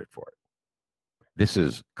voted for it. This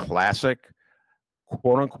is classic,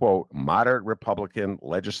 quote unquote, moderate Republican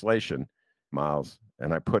legislation, Miles,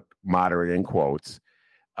 and I put moderate in quotes.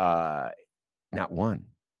 Not one.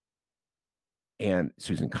 And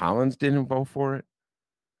Susan Collins didn't vote for it.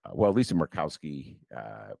 Lisa Murkowski,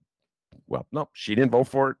 no, she didn't vote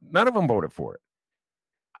for it. None of them voted for it.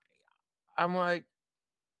 I'm like,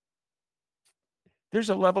 there's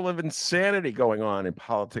a level of insanity going on in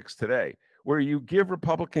politics today where you give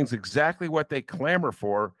Republicans exactly what they clamor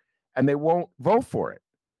for and they won't vote for it.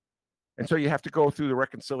 And so you have to go through the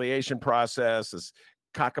reconciliation process, this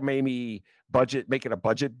cockamamie budget, make it a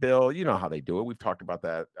budget bill. You know how they do it. We've talked about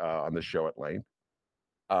that on the show at length.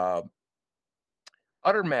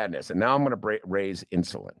 Utter madness. And now I'm going to raise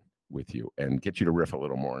insulin with you and get you to riff a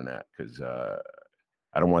little more on that, because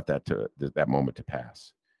I don't want that moment to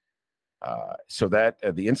pass. So that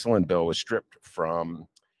the insulin bill was stripped from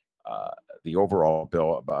the overall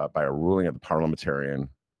bill by a ruling of the parliamentarian.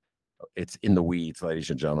 It's in the weeds, ladies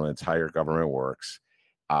and gentlemen. It's how your government works.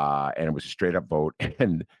 And it was a straight up vote,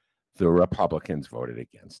 and the Republicans voted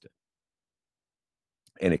against it.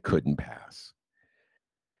 And it couldn't pass.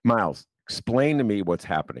 Miles, explain to me what's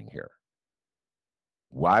happening here.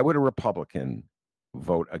 Why would a Republican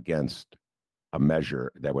vote against a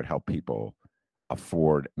measure that would help people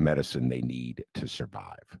afford medicine they need to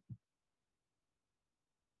survive?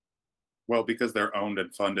 Well, because they're owned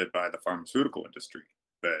and funded by the pharmaceutical industry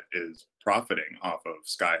that is profiting off of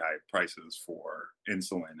sky-high prices for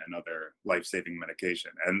insulin and other life-saving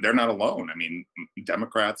medication. And they're not alone. I mean,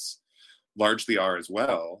 Democrats largely are as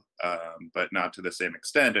well, but not to the same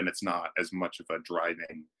extent, and it's not as much of a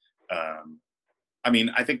driving.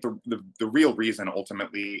 I think the real reason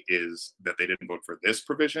ultimately is that they didn't vote for this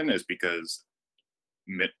provision is because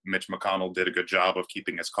Mitch McConnell did a good job of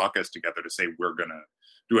keeping his caucus together to say we're going to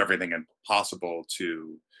do everything possible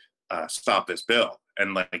to stop this bill.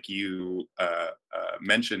 And like you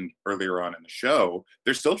mentioned earlier on in the show,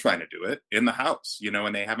 they're still trying to do it in the House,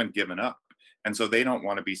 and they haven't given up. And so they don't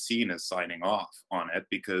want to be seen as signing off on it,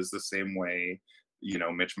 because the same way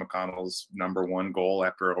Mitch McConnell's number one goal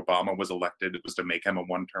after Obama was elected was to make him a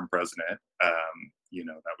one-term president.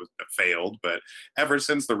 That failed. But ever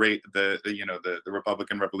since the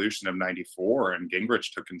Republican Revolution of '94 and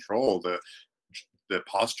Gingrich took control, the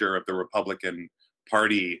posture of the Republican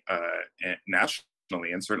Party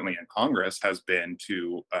nationally and certainly in Congress has been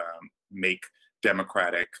to make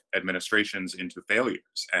Democratic administrations into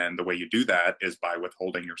failures. And the way you do that is by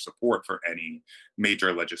withholding your support for any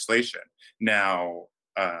major legislation. Now,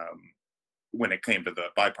 when it came to the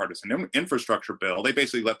bipartisan infrastructure bill, they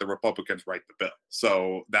basically let the Republicans write the bill.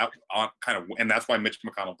 So that and that's why Mitch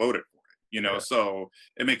McConnell voted for it, Yeah. So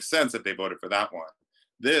it makes sense that they voted for that one.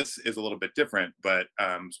 This is a little bit different, but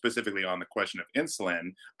specifically on the question of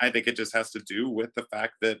insulin, I think it just has to do with the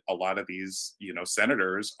fact that a lot of these,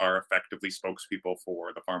 senators are effectively spokespeople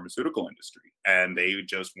for the pharmaceutical industry, and they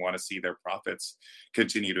just want to see their profits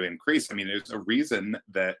continue to increase. I mean, there's a reason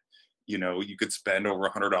that you could spend over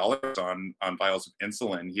 $100 on vials of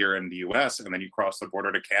insulin here in the US, and then you cross the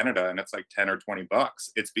border to Canada and it's like 10 or 20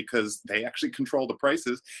 bucks. It's because they actually control the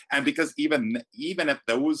prices. And because even at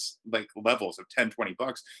those like levels of 10, 20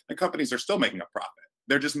 bucks, the companies are still making a profit.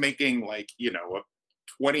 They're just making a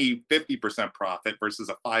 20, 50% profit versus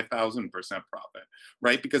a 5,000% profit,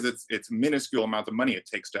 right? Because it's minuscule amounts of money it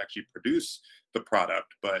takes to actually produce the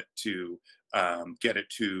product, but to get it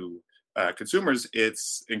to consumers,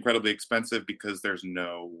 it's incredibly expensive because there's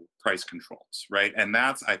no price controls, right? And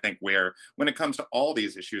that's, I think, where when it comes to all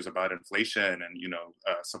these issues about inflation and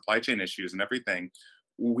supply chain issues and everything,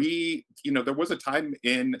 there was a time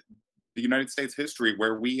in the United States history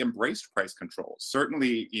where we embraced price controls.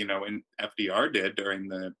 Certainly, and FDR did during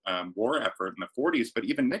the war effort in the 40s, but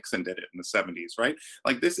even Nixon did it in the 70s, right?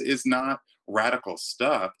 Like, this is not radical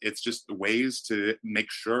stuff. It's just ways to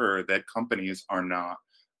make sure that companies are not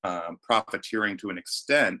profiteering to an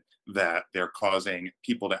extent that they're causing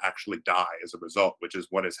people to actually die as a result, which is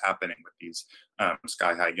what is happening with these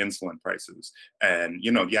sky-high insulin prices. And,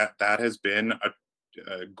 that has been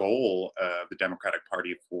a goal of the Democratic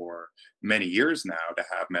Party for many years now, to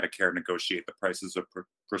have Medicare negotiate the prices of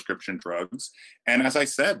prescription drugs. And as I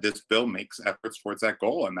said, this bill makes efforts towards that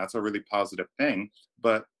goal, and that's a really positive thing,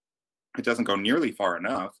 but it doesn't go nearly far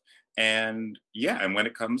enough. And when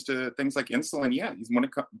it comes to things like insulin,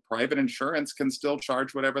 private insurance can still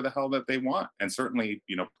charge whatever the hell that they want. And certainly,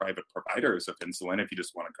 private providers of insulin, if you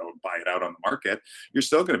just want to go buy it out on the market, you're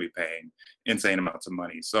still going to be paying insane amounts of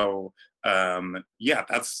money. So,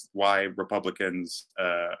 that's why Republicans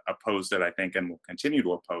opposed it, I think, and will continue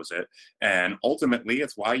to oppose it. And ultimately,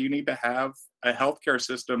 it's why you need to have a healthcare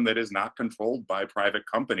system that is not controlled by private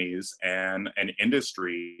companies and an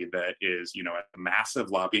industry that is, at a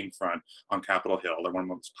massive lobbying front on Capitol Hill. They're one of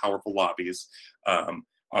the most powerful lobbies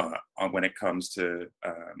when it comes to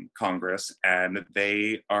Congress, and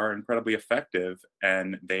they are incredibly effective,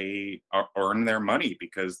 and they earn their money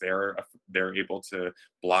because they're able to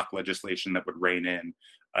block legislation that would rein in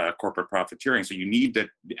corporate profiteering. So you need to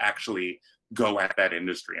actually go at that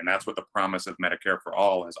industry, and that's what the promise of Medicare for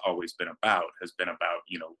All has always been about.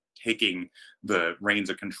 Taking the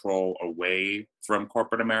reins of control away from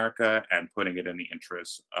corporate America and putting it in the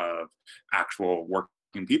interests of actual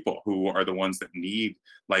working people, who are the ones that need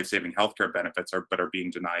life-saving healthcare benefits but are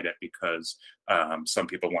being denied it because some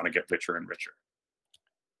people want to get richer and richer.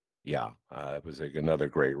 Yeah, it was another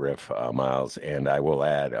great riff, Miles. And I will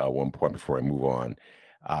add one point before I move on.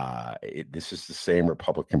 This is the same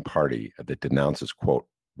Republican Party that denounces, quote,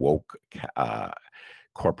 woke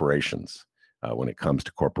corporations when it comes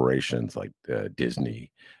to corporations like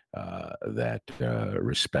Disney that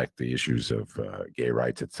respect the issues of gay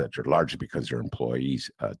rights, et cetera, largely because their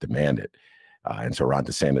employees demand it. And so Ron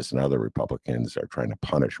DeSantis and other Republicans are trying to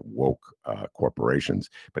punish woke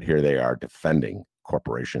corporations. But here they are defending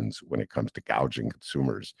corporations when it comes to gouging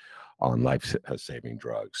consumers on life-saving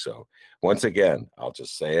drugs. So once again, I'll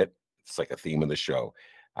just say it. It's like a theme of the show.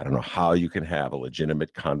 I don't know how you can have a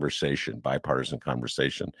legitimate conversation, bipartisan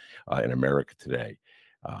conversation in America today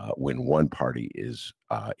when one party is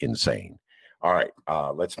insane. All right,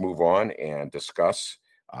 let's move on and discuss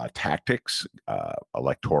tactics,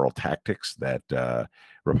 electoral tactics that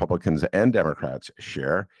Republicans and Democrats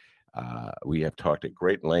share. We have talked at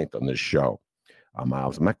great length on this show.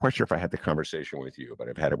 Miles, I'm not quite sure if I had the conversation with you, but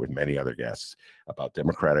I've had it with many other guests about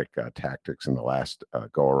Democratic tactics in the last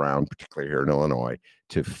go around, particularly here in Illinois,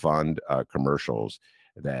 to fund commercials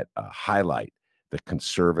that highlight the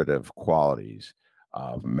conservative qualities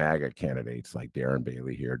of MAGA candidates like Darren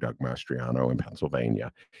Bailey here, Doug Mastriano in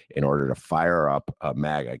Pennsylvania, in order to fire up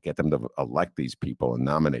MAGA, get them to elect these people and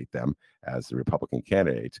nominate them as the Republican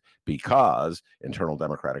candidates, because internal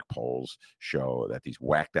Democratic polls show that these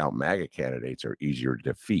whacked out MAGA candidates are easier to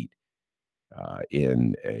defeat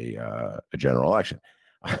in a general election.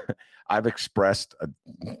 I've expressed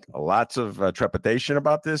lots of trepidation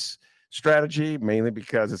about this strategy, mainly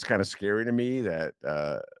because it's kind of scary to me that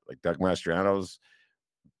like Doug Mastriano's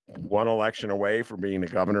one election away from being the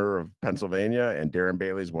governor of Pennsylvania, and Darren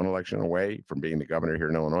Bailey's one election away from being the governor here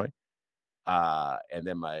in Illinois. And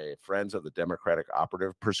then my friends of the Democratic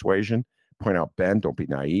operative persuasion point out, Ben, don't be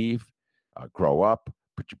naive, grow up,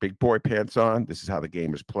 put your big boy pants on. This is how the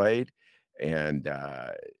game is played. And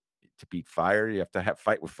to beat fire, you have to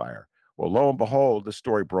fight with fire. Well, lo and behold, this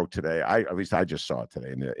story broke today. At least I just saw it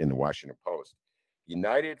today in the Washington Post.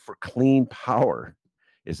 United for Clean Power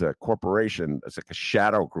is a corporation. It's like a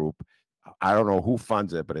shadow group. I don't know who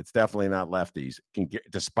funds it, but it's definitely not lefties,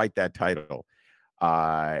 despite that title.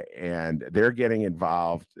 And they're getting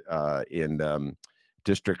involved in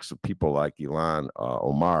districts of people like Ilhan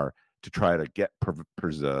Omar to try to get to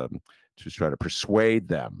persuade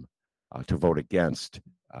them to vote against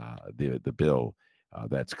the bill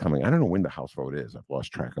that's coming. I don't know when the House vote is. I've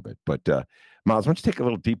lost track of it. But Miles, why don't you take a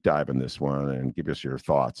little deep dive in this one and give us your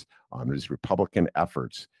thoughts on these Republican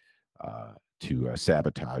efforts to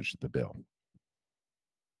sabotage the bill?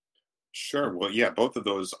 Sure. Well, yeah, both of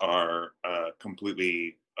those are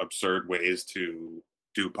completely absurd ways to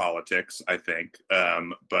do politics, I think.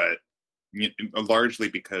 But largely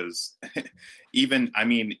because even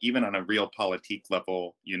on a real politique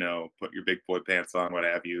level, put your big boy pants on, what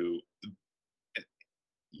have you,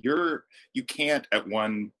 you can't at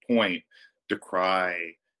one point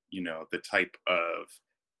decry, the type of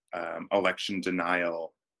election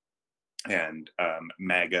denial and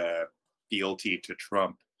MAGA fealty to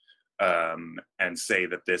Trump, and say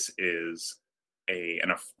that this is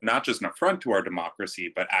not just an affront to our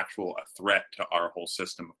democracy, but a threat to our whole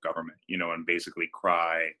system of government, and basically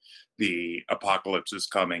cry the apocalypse is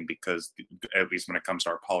coming because, at least when it comes to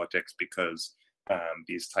our politics, because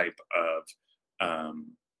these type of,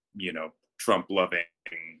 Trump-loving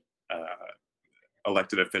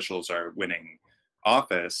elected officials are winning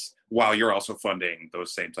office, while you're also funding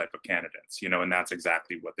those same type of candidates, and that's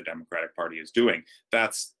exactly what the Democratic Party is doing.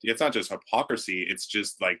 It's not just hypocrisy, it's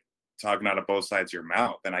just like talking out of both sides of your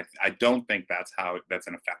mouth. And I don't think that's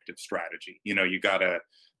an effective strategy. You got to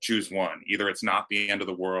choose one. Either it's not the end of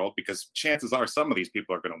the world, because chances are some of these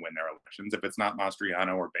people are going to win their elections. If it's not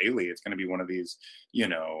Mastriano or Bailey, it's going to be one of these,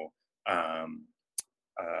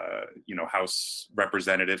 House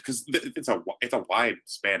representatives, because it's a wide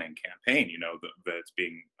spanning campaign, that's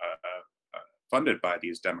being funded by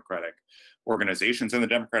these Democratic organizations and the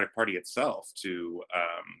Democratic Party itself to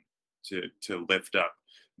lift up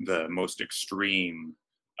the most extreme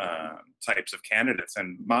types of candidates.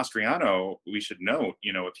 And Mastriano, we should note,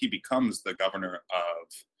 if he becomes the governor of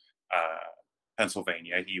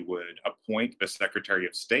Pennsylvania, he would appoint a Secretary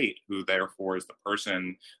of State, who therefore is the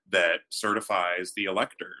person that certifies the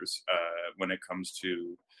electors when it comes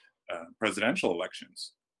to presidential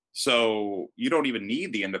elections. So you don't even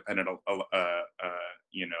need the independent,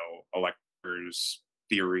 electors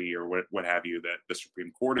theory or what have you that the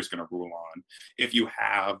Supreme Court is going to rule on. If you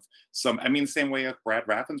have same way Brad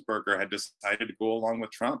Raffensperger had decided to go along with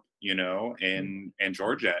Trump, in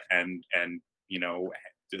Georgia and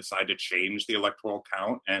decide to change the electoral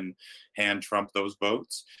count and hand Trump those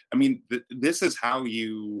votes. This is how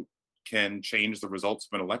you can change the results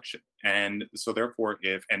of an election. And so therefore,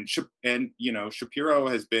 Shapiro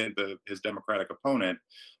has been his Democratic opponent,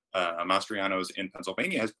 Mastriano's in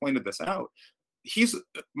Pennsylvania, has pointed this out.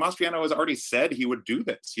 Mastriano has already said he would do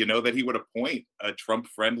this, that he would appoint a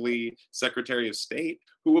Trump-friendly Secretary of State,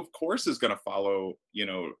 who of course is going to follow,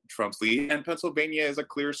 Trump's lead. And Pennsylvania is a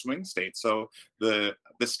clear swing state. So the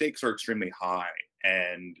stakes are extremely high.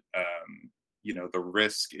 And, the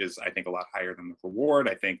risk is, I think, a lot higher than the reward.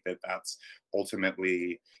 I think that's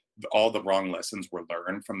ultimately all the wrong lessons were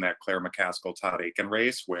learned from that Claire McCaskill-Todd Akin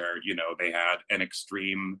race, where, they had an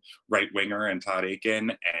extreme right-winger in Todd Akin,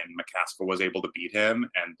 and McCaskill was able to beat him,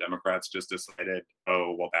 and Democrats just decided,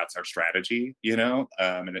 oh, well, that's our strategy, and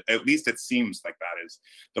at least it seems like that is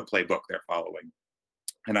the playbook they're following.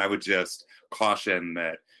 And I would just caution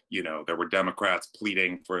that, there were Democrats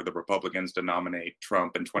pleading for the Republicans to nominate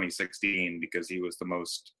Trump in 2016 because he was the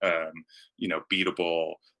most,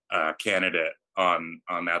 beatable candidate on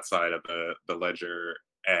that side of the ledger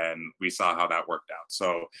And we saw how that worked out.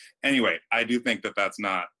 So anyway, I do think that that's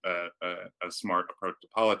not a smart approach to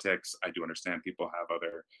politics. I do understand people have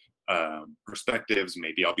other perspectives.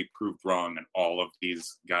 Maybe I'll be proved wrong and all of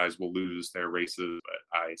these guys will lose their races,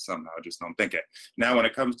 but I somehow just don't think it. Now, when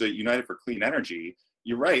it comes to United for Clean Energy,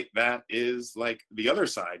 you're right. That is like the other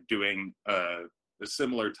side doing a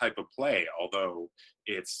similar type of play, although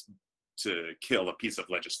it's to kill a piece of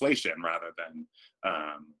legislation rather than,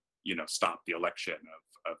 stop the election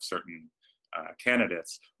of certain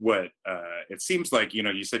candidates. What it seems like,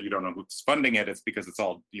 you said you don't know who's funding it. It's because it's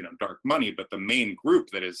all, dark money. But the main group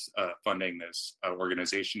that is funding this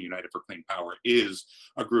organization, United for Clean Power, is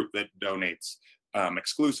a group that donates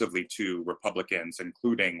exclusively to Republicans,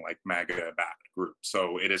 including like MAGA-backed groups.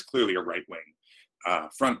 So it is clearly a right-wing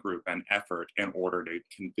front group and effort in order to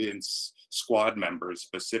convince squad members,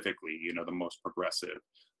 specifically, the most progressive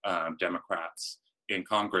Democrats in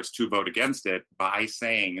Congress, to vote against it by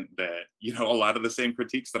saying that, a lot of the same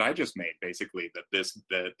critiques that I just made, basically, that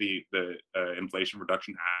the Inflation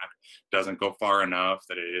Reduction Act doesn't go far enough,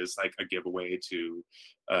 that it is like a giveaway to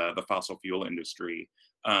the fossil fuel industry.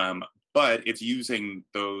 But it's using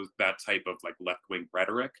that type of like left-wing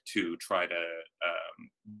rhetoric to try to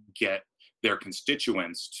get their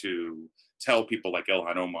constituents to tell people like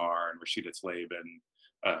Ilhan Omar and Rashida Tlaib and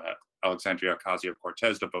Alexandria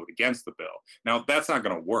Ocasio-Cortez to vote against the bill. Now, that's not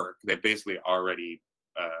going to work. They basically already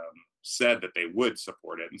said that they would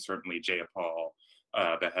support it, and certainly Pramila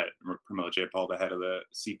Jayapal, the head of the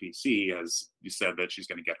CPC, has said that she's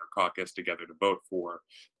going to get her caucus together to vote for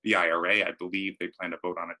the IRA. I believe they plan to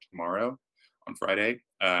vote on it tomorrow, on Friday.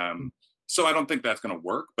 So I don't think that's going to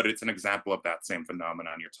work, but it's an example of that same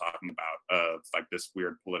phenomenon you're talking about, of like this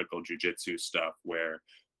weird political jujitsu stuff where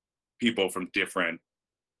people from different,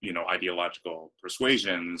 ideological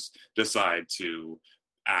persuasions decide to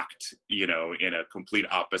act, in a complete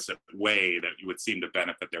opposite way that would seem to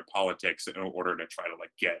benefit their politics in order to try to like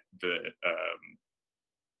get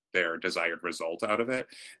their desired result out of it.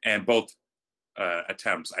 And both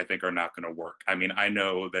attempts, I think, are not going to work. I mean, I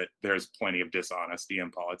know that there's plenty of dishonesty in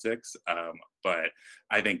politics, but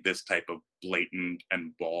I think this type of blatant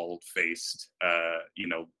and bald-faced,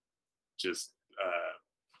 just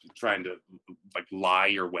trying to like lie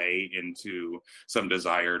your way into some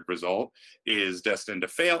desired result is destined to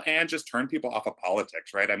fail and just turn people off of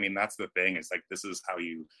politics, right? I mean, that's the thing, is like, this is how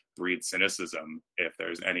you breed cynicism, if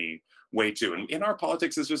there's any way to. And in our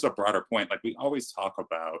politics is just a broader point. Like, we always talk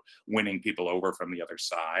about winning people over from the other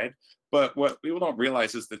side, but what people don't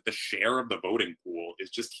realize is that the share of the voting pool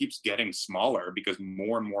just keeps getting smaller because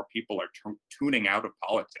more and more people are tuning out of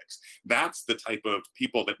politics. That's the type of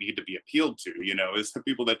people that need to be appealed to, is the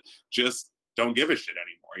people that just don't give a shit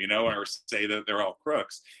anymore, or say that they're all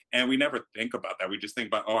crooks. And we never think about that. We just think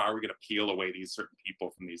about, how are we going to peel away these certain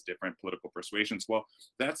people from these different political persuasions? Well,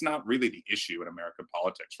 that's not really the issue in American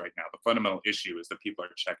politics right now. The fundamental issue is that people are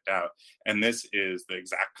checked out. And this is the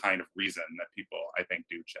exact kind of reason that people, I think,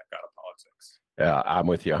 do check out of politics. Yeah, I'm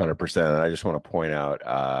with you 100%. And I just want to point out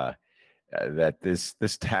that this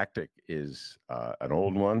tactic is an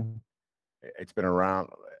old one. It's been around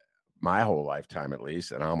my whole lifetime, at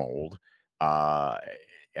least, and I'm old.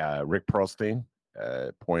 Rick Perlstein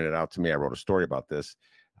pointed out to me, I wrote a story about this,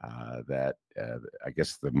 that I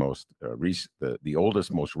guess the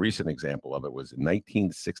oldest, most recent example of it was in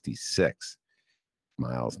 1966,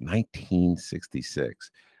 Miles, 1966.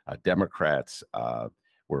 Democrats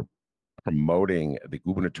were promoting the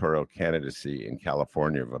gubernatorial candidacy in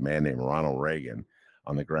California of a man named Ronald Reagan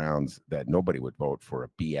on the grounds that nobody would vote for a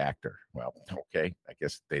B actor. Well, okay, I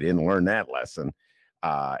guess they didn't learn that lesson.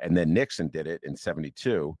 And then Nixon did it in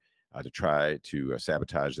 1972 to try to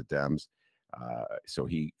sabotage the Dems. So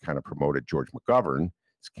he kind of promoted George McGovern's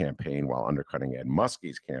campaign while undercutting Ed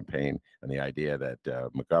Muskie's campaign, and the idea that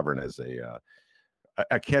McGovern is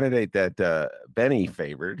a candidate that Benny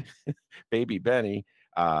favored, baby Benny,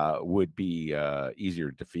 would be easier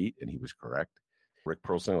to defeat, and he was correct. Rick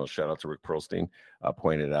Perlstein, a shout out to Rick Perlstein,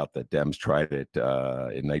 pointed out that Dems tried it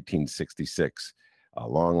in 1966,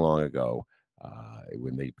 long, long ago,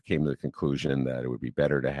 when they came to the conclusion that it would be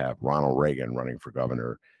better to have Ronald Reagan running for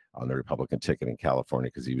governor on the Republican ticket in California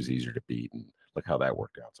because he was easier to beat. And look how that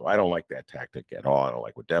worked out. So I don't like that tactic at all. I don't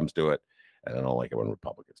like when Dems do it, and I don't like it when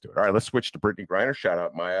Republicans do it. All right, let's switch to Brittany Griner. Shout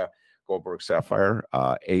out Maya Goldberg-Sapphire,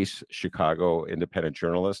 ace Chicago independent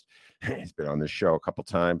journalist. He's been on this show a couple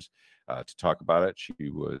times to talk about it.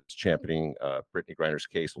 She was championing Brittany Griner's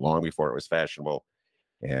case long before it was fashionable.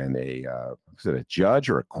 And was it a judge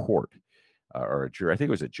or a court or a jury? I think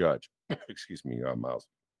it was a judge. Excuse me, Miles.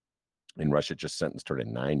 In Russia, just sentenced her to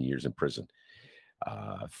 9 years in prison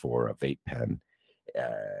for a vape pen.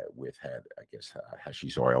 with I guess,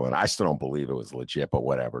 hashish oil. And I still don't believe it was legit, but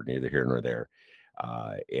whatever, neither here nor there.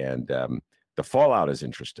 And the fallout is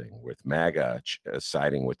interesting with MAGA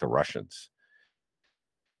siding with the Russians.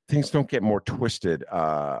 Things don't get more twisted,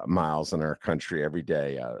 Miles, in our country every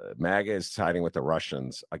day. MAGA is siding with the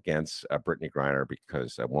Russians against Brittany Griner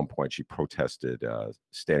because at one point she protested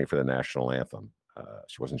standing for the national anthem.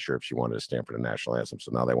 She wasn't sure if she wanted to stand for the national anthem,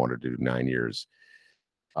 so now they want her to do 9 years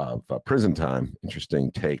of prison time.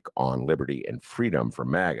 Interesting take on liberty and freedom for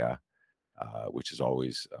MAGA, which is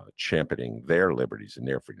always championing their liberties and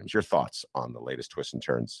their freedoms. Your thoughts on the latest twists and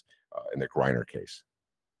turns in the Griner case?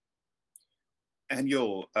 And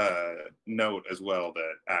you'll note as well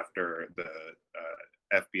that after the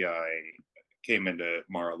FBI came into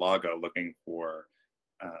Mar-a-Lago looking for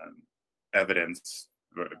evidence,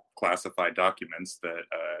 classified documents that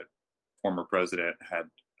former president had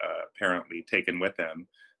apparently taken with him,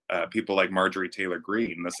 people like Marjorie Taylor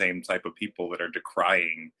Greene, the same type of people that are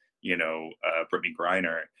decrying, Brittany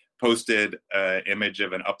Griner, posted an image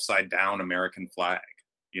of an upside down American flag,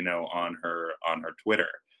 on her Twitter.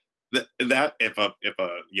 That if a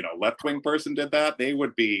left-wing person did that, they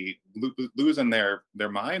would be losing their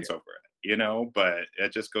minds over it, but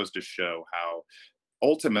it just goes to show how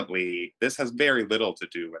ultimately this has very little to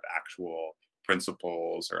do with actual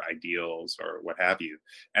principles or ideals or what have you.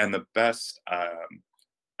 And the best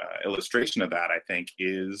illustration of that, I think,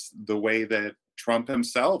 is the way that Trump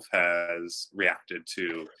himself has reacted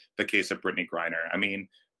to the case of Brittany Griner. I mean,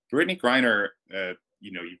 Brittany Griner,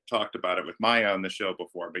 you've talked about it with Maya on the show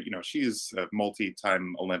before, but, she's a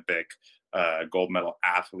multi-time Olympic gold medal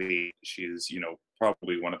athlete. She's,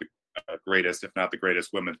 probably one of the greatest, if not the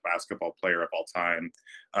greatest, women's basketball player of all time,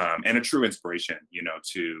 and a true inspiration,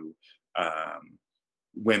 to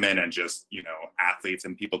women and just, athletes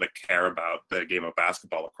and people that care about the game of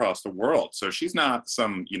basketball across the world. So she's not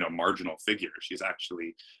some, marginal figure. She's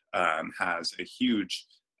actually has a huge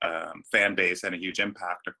fan base and a huge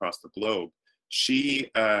impact across the globe. She,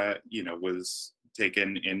 was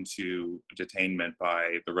taken into detainment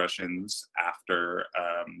by the Russians after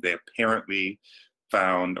they apparently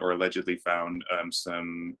found or allegedly found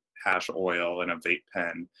some hash oil in a vape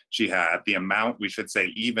pen she had. The amount, we should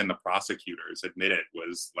say, even the prosecutors admitted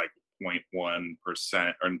was like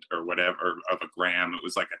 0.1% or whatever of a gram. It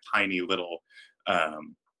was like a tiny little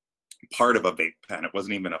part of a vape pen. It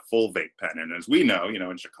wasn't even a full vape pen. And as we know,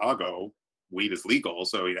 in Chicago, weed is legal,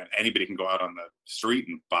 so anybody can go out on the street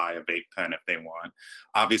and buy a vape pen if they want.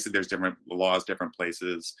 Obviously, there's different laws, different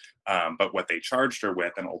places, but what they charged her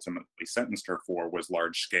with and ultimately sentenced her for was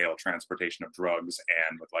large-scale transportation of drugs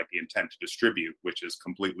and with the intent to distribute, which is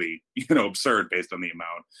completely absurd based on the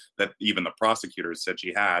amount that even the prosecutors said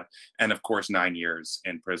she had. And of course, 9 years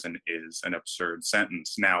in prison is an absurd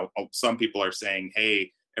sentence. Now, some people are saying,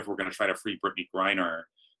 hey, if we're going to try to free Brittany Griner,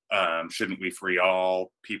 shouldn't we free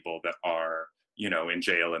all people that are, in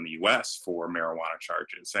jail in the U.S. for marijuana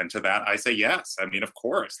charges? And to that, I say yes. I mean, of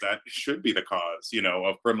course, that should be the cause,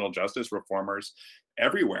 of criminal justice reformers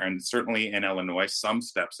everywhere. And certainly in Illinois, some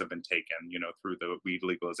steps have been taken, through the Weed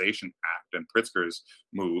Legalization Act and Pritzker's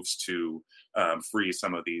moves to free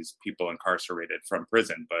some of these people incarcerated from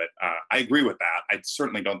prison. But I agree with that. I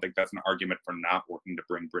certainly don't think that's an argument for not working to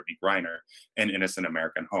bring Brittany Griner an innocent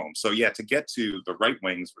American home. So yeah, to get to the right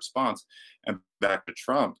wing's response and back to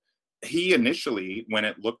Trump, he initially, when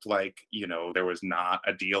it looked like, there was not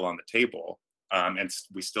a deal on the table, and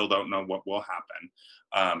we still don't know what will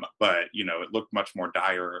happen, but, it looked much more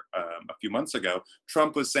dire a few months ago.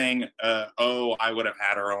 Trump was saying, I would have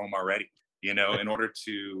had her home already, in order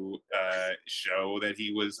to show that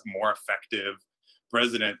he was more effective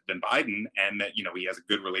president than Biden, and that, he has a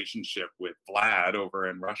good relationship with Vlad over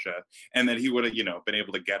in Russia, and that he would have, been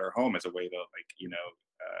able to get her home as a way to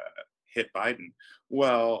hit Biden.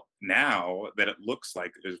 Well, now that it looks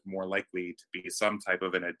like there's more likely to be some type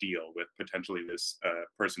of a deal with potentially this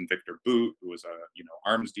person, Victor Boot, who was a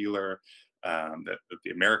arms dealer that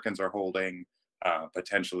the Americans are holding,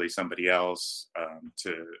 potentially somebody else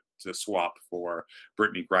to swap for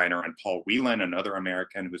Brittany Griner, and Paul Whelan, another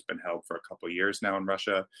American who's been held for a couple of years now in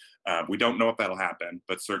Russia. We don't know if that'll happen,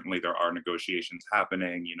 but certainly there are negotiations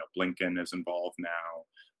happening. Blinken is involved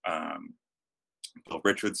now. Bill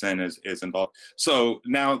Richardson is involved. So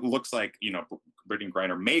now it looks like, Brittany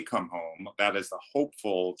Griner may come home. That is the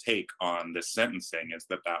hopeful take on this sentencing, is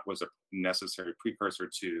that was a necessary precursor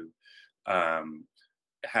to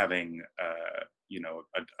having,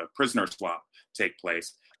 a prisoner swap take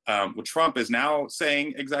place. Well, Trump is now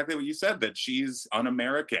saying exactly what you said, that she's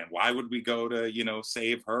un-American. Why would we go to,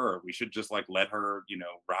 save her? We should just let her,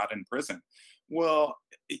 rot in prison. Well,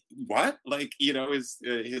 what? Like, his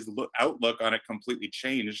outlook on it completely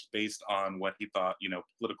changed based on what he thought,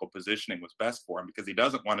 political positioning was best for him, because he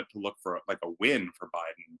doesn't want it to look for like a win for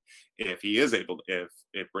Biden if he is able to,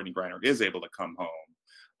 if Brittany Griner is able to come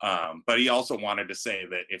home. But he also wanted to say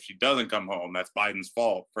that if she doesn't come home, that's Biden's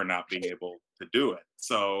fault for not being able to do it.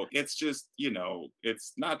 So it's just,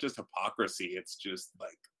 it's not just hypocrisy. It's just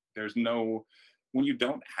like, when you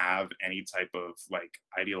don't have any type of like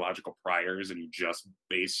ideological priors and you just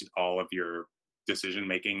base all of your decision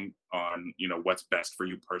making on what's best for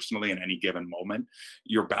you personally in any given moment,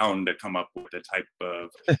 you're bound to come up with the type of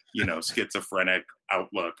schizophrenic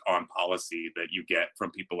outlook on policy that you get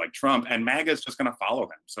from people like Trump, and MAGA is just going to follow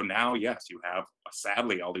him. So now, yes, you have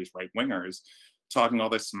sadly all these right wingers talking all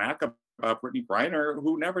this smack about Brittany Griner,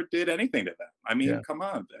 who never did anything to them. I mean, come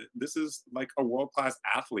on. This is like a world-class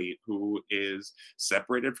athlete who is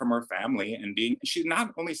separated from her family and she's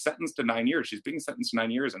not only sentenced to 9 years, she's being sentenced to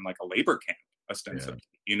 9 years in like a labor camp, ostensibly,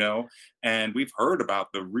 and we've heard about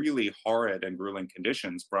the really horrid and grueling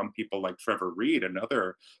conditions from people like Trevor Reed,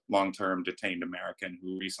 another long-term detained American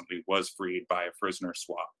who recently was freed by a prisoner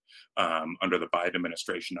swap under the Biden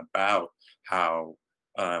administration, about how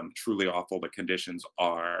truly awful the conditions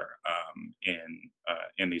are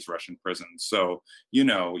in these Russian prisons. So,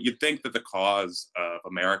 you'd think that the cause of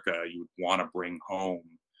America, you would want to bring home,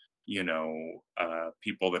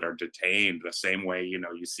 people that are detained the same way,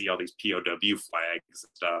 you see all these POW flags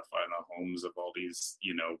and stuff on the homes of all these,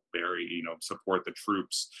 very, support the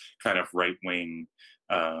troops kind of right-wing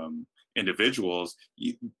individuals.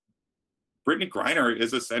 Brittany Griner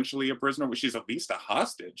is essentially a prisoner, which she's at least a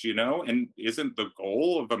hostage, and isn't the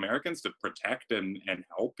goal of Americans to protect and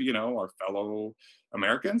help, our fellow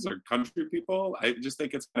Americans or country people? I just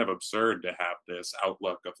think it's kind of absurd to have this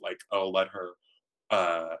outlook of like, oh, let her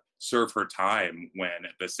serve her time, when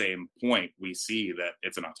at the same point we see that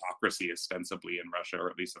it's an autocracy ostensibly in Russia, or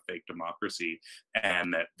at least a fake democracy,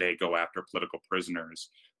 and that they go after political prisoners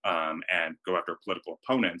and go after political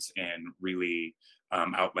opponents in really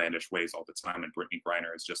outlandish ways all the time. And Brittany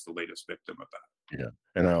Griner is just the latest victim of that. Yeah.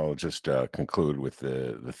 And I'll just conclude with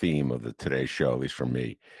the theme of the today's show, at least for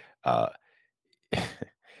me.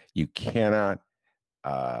 You cannot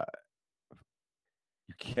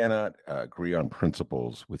agree on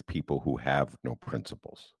principles with people who have no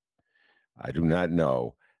principles. I do not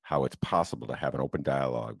know how it's possible to have an open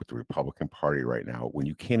dialogue with the Republican Party right now when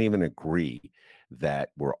you can't even agree that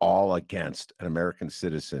we're all against an American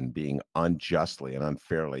citizen being unjustly and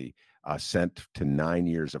unfairly sent to 9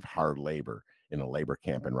 years of hard labor in a labor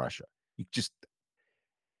camp in Russia.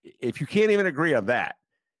 If you can't even agree on that.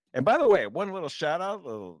 And by the way, one little shout out,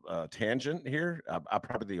 little tangent here. I'm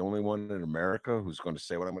probably the only one in America who's going to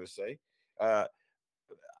say what I'm going to say.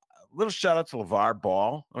 Little shout out to LeVar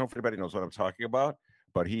Ball. I don't know if anybody knows what I'm talking about,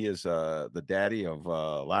 but he is the daddy of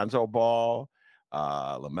Lonzo Ball,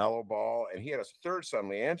 LaMelo Ball, and he had a third son,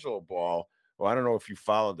 LiAngelo Ball. Well, I don't know if you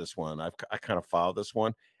followed this one. I kind of followed this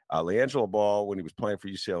one. LiAngelo Ball, when he was playing for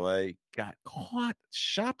UCLA, got caught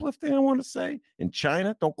shoplifting, I want to say, in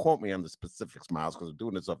China. Don't quote me on the specifics, Miles, because I'm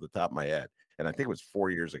doing this off the top of my head. And I think it was 4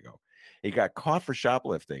 years ago. He got caught for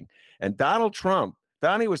shoplifting. And Donald Trump,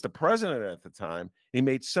 Donnie was the president at the time. He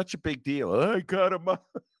made such a big deal. I got him out.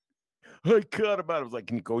 I cut him out. It was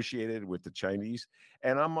like negotiated with the Chinese.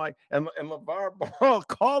 And I'm like, and LeVar Ball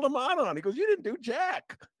called him out on it. He goes, you didn't do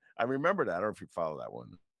jack. I remember that. I don't know if you follow that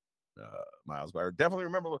one, Miles, but I definitely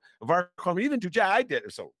remember LeVar called me, you didn't do jack. I did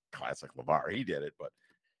it. So classic LeVar, he did it. But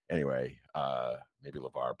anyway, maybe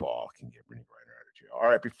LeVar Ball can get Brittany Griner out of jail. All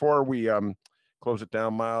right, before we close it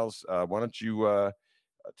down, Miles, why don't you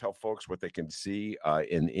tell folks what they can see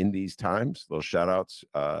in these times? Little shout outs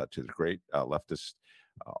to the great leftist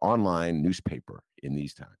online newspaper in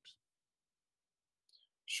these times.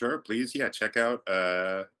 Sure, please. Yeah, check out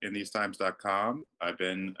inthesetimes.com. I've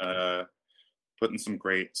been putting some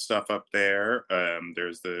great stuff up there.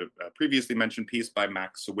 There's the previously mentioned piece by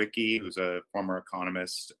Max Sawicki, who's a former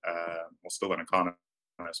economist, still an economist,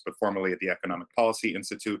 but formerly at the Economic Policy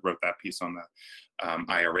Institute, wrote that piece on the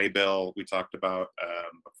IRA bill we talked about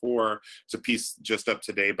before. It's a piece just up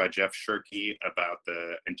today by Jeff Shirkey about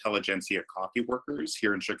the intelligentsia coffee workers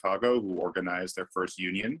here in Chicago who organized their first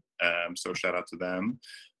union. So shout out to them.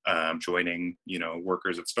 Joining,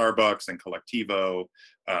 workers at Starbucks and Collectivo,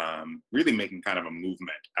 really making kind of a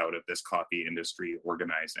movement out of this coffee industry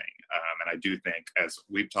organizing. And I do think, as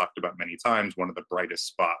we've talked about many times, one of the brightest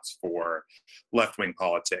spots for left-wing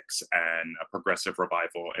politics and a progressive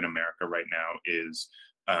revival in America right now is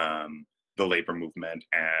the labor movement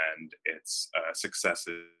and its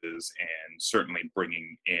successes, and certainly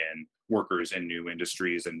bringing in workers in new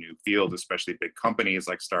industries and new fields, especially big companies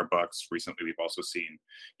like Starbucks. Recently, we've also seen,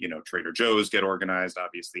 Trader Joe's get organized,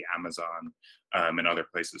 obviously Amazon, and other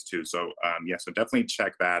places too. So so definitely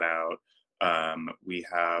check that out. We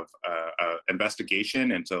have an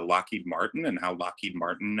investigation into Lockheed Martin and how Lockheed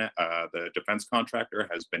Martin, the defense contractor,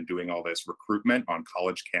 has been doing all this recruitment on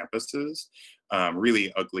college campuses.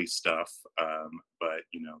 Really ugly stuff, but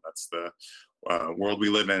that's the world we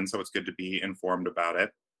live in, so it's good to be informed about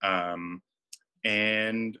it.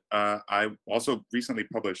 And I also recently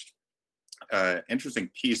published an interesting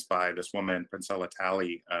piece by this woman, Princella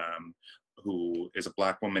Talley, who is a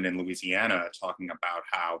Black woman in Louisiana, talking about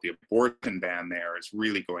how the abortion ban there is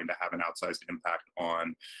really going to have an outsized impact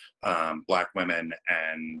on Black women,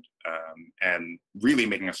 and really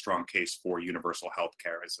making a strong case for universal health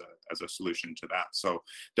care as a solution to that. So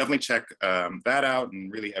definitely check that out,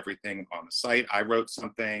 and really everything on the site. I wrote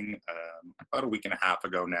something about a week and a half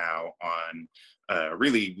ago now on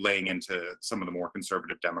really laying into some of the more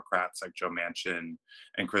conservative Democrats like Joe Manchin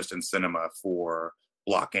and Kristen Sinema for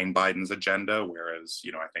blocking Biden's agenda, whereas,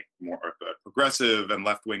 I think more of the progressive and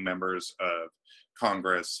left-wing members of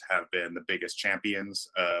Congress have been the biggest champions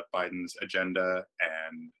of Biden's agenda.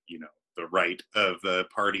 And, the right of the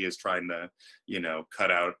party is trying to, cut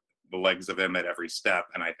out the legs of him at every step.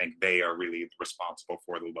 And I think they are really responsible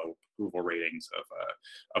for the low approval ratings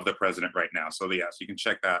of the president right now. So yes, you can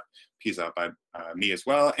check that piece out by me as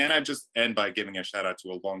well. And I just end by giving a shout out to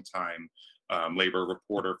a longtime labor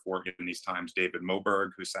reporter for In These Times, David Moberg,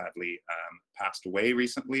 who sadly passed away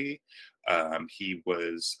recently. He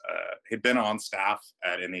had been on staff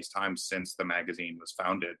at In These Times since the magazine was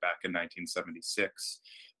founded back in 1976,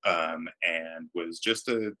 and was just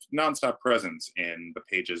a nonstop presence in the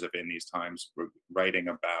pages of In These Times, writing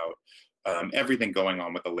about everything going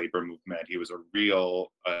on with the labor movement. He was a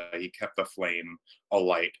real, he kept the flame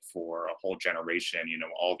alight for a whole generation.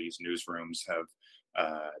 All these newsrooms have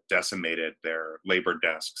decimated their labor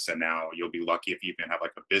desks, and now you'll be lucky if you even have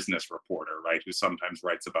like a business reporter, right, who sometimes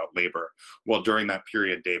writes about labor. Well, during that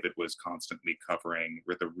period, David was constantly covering,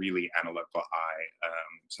 with a really analytical eye,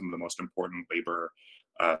 some of the most important labor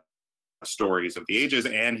stories of the ages.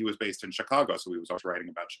 And he was based in Chicago, so he was also writing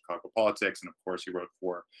about Chicago politics, and of course he wrote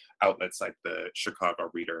for outlets like the Chicago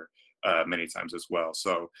Reader many times as well.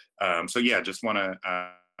 So just want to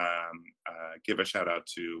give a shout out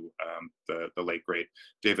to the late great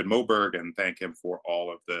David Moberg, and thank him for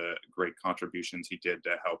all of the great contributions he did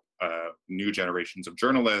to help new generations of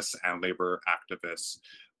journalists and labor activists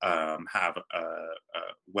have a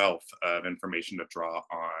wealth of information to draw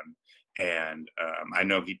on. And I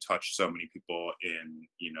know he touched so many people in,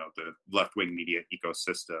 the left-wing media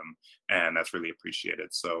ecosystem, and that's really appreciated.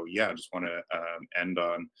 So I just want to end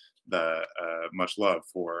on the much love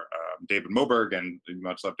for David Moberg, and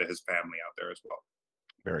much love to his family out there as well.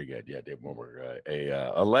 Very good. Yeah, David Moberg,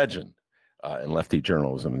 a legend in lefty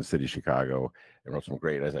journalism in the city of Chicago, and wrote some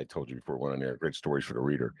great, as I told you before, one of their great stories for the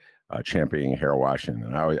Reader, championing Harold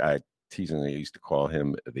Washington. And I teasingly used to call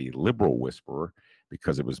him the liberal whisperer,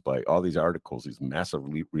 because it was by all these articles, these massive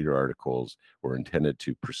Reader articles, were intended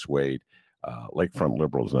to persuade lakefront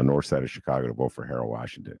liberals on the north side of Chicago to vote for Harold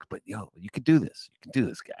Washington. But you could do this. You can do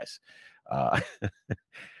this, guys.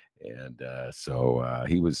 So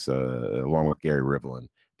he was, along with Gary Rivlin,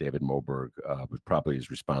 David Moberg was probably as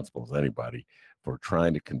responsible as anybody for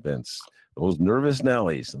trying to convince those nervous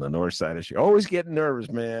Nellies on the north side of Chicago. Always getting nervous,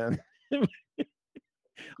 man.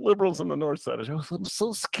 Liberals on the north side of Chicago. I'm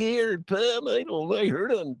so scared, Pam. I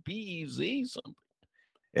heard on BZ something.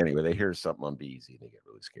 Anyway, they hear something on BZ and they get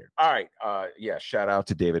really scared. All right. Shout out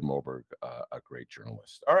to David Moberg, a great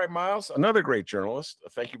journalist. All right, Miles, another great journalist.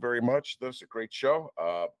 Thank you very much. This was a great show.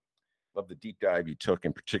 Love the deep dive you took,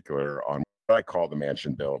 in particular on what I call the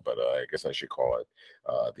Manchin bill, but I guess I should call it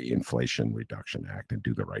the Inflation Reduction Act, and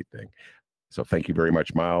do the right thing. So thank you very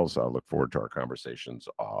much, Miles. I look forward to our conversations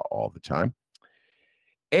all the time.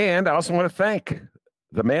 And I also want to thank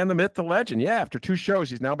the man, the myth, the legend. Yeah, after 2 shows,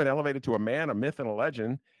 he's now been elevated to a man, a myth, and a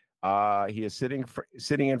legend. He is sitting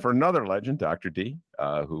in for another legend, Dr. D,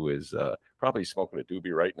 who is probably smoking a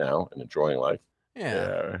doobie right now and enjoying life.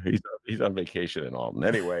 Yeah, he's on vacation and all. And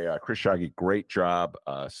anyway, Chris Shaggy, great job,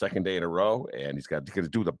 second day in a row, and he's going to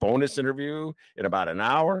do the bonus interview in about an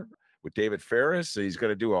hour with David Ferris. So he's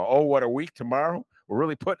going to do what a week tomorrow. We're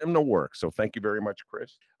really putting him to work. So thank you very much,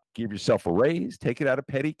 Chris. Give yourself a raise. Take it out of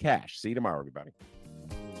petty cash. See you tomorrow, everybody.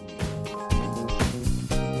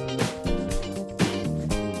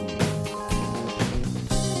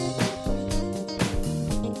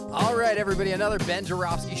 All right, everybody, another Ben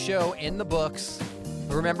Joravsky show in the books.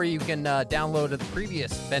 Remember, you can download the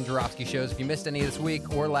previous Ben Joravsky shows if you missed any this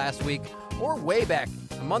week or last week or way back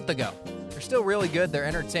a month ago. They're still really good. They're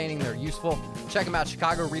entertaining. They're useful. Check them out,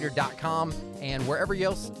 chicagoreader.com and wherever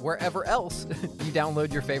else you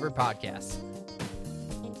download your favorite podcasts.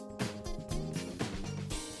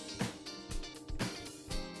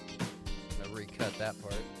 I'm going to recut that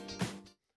part.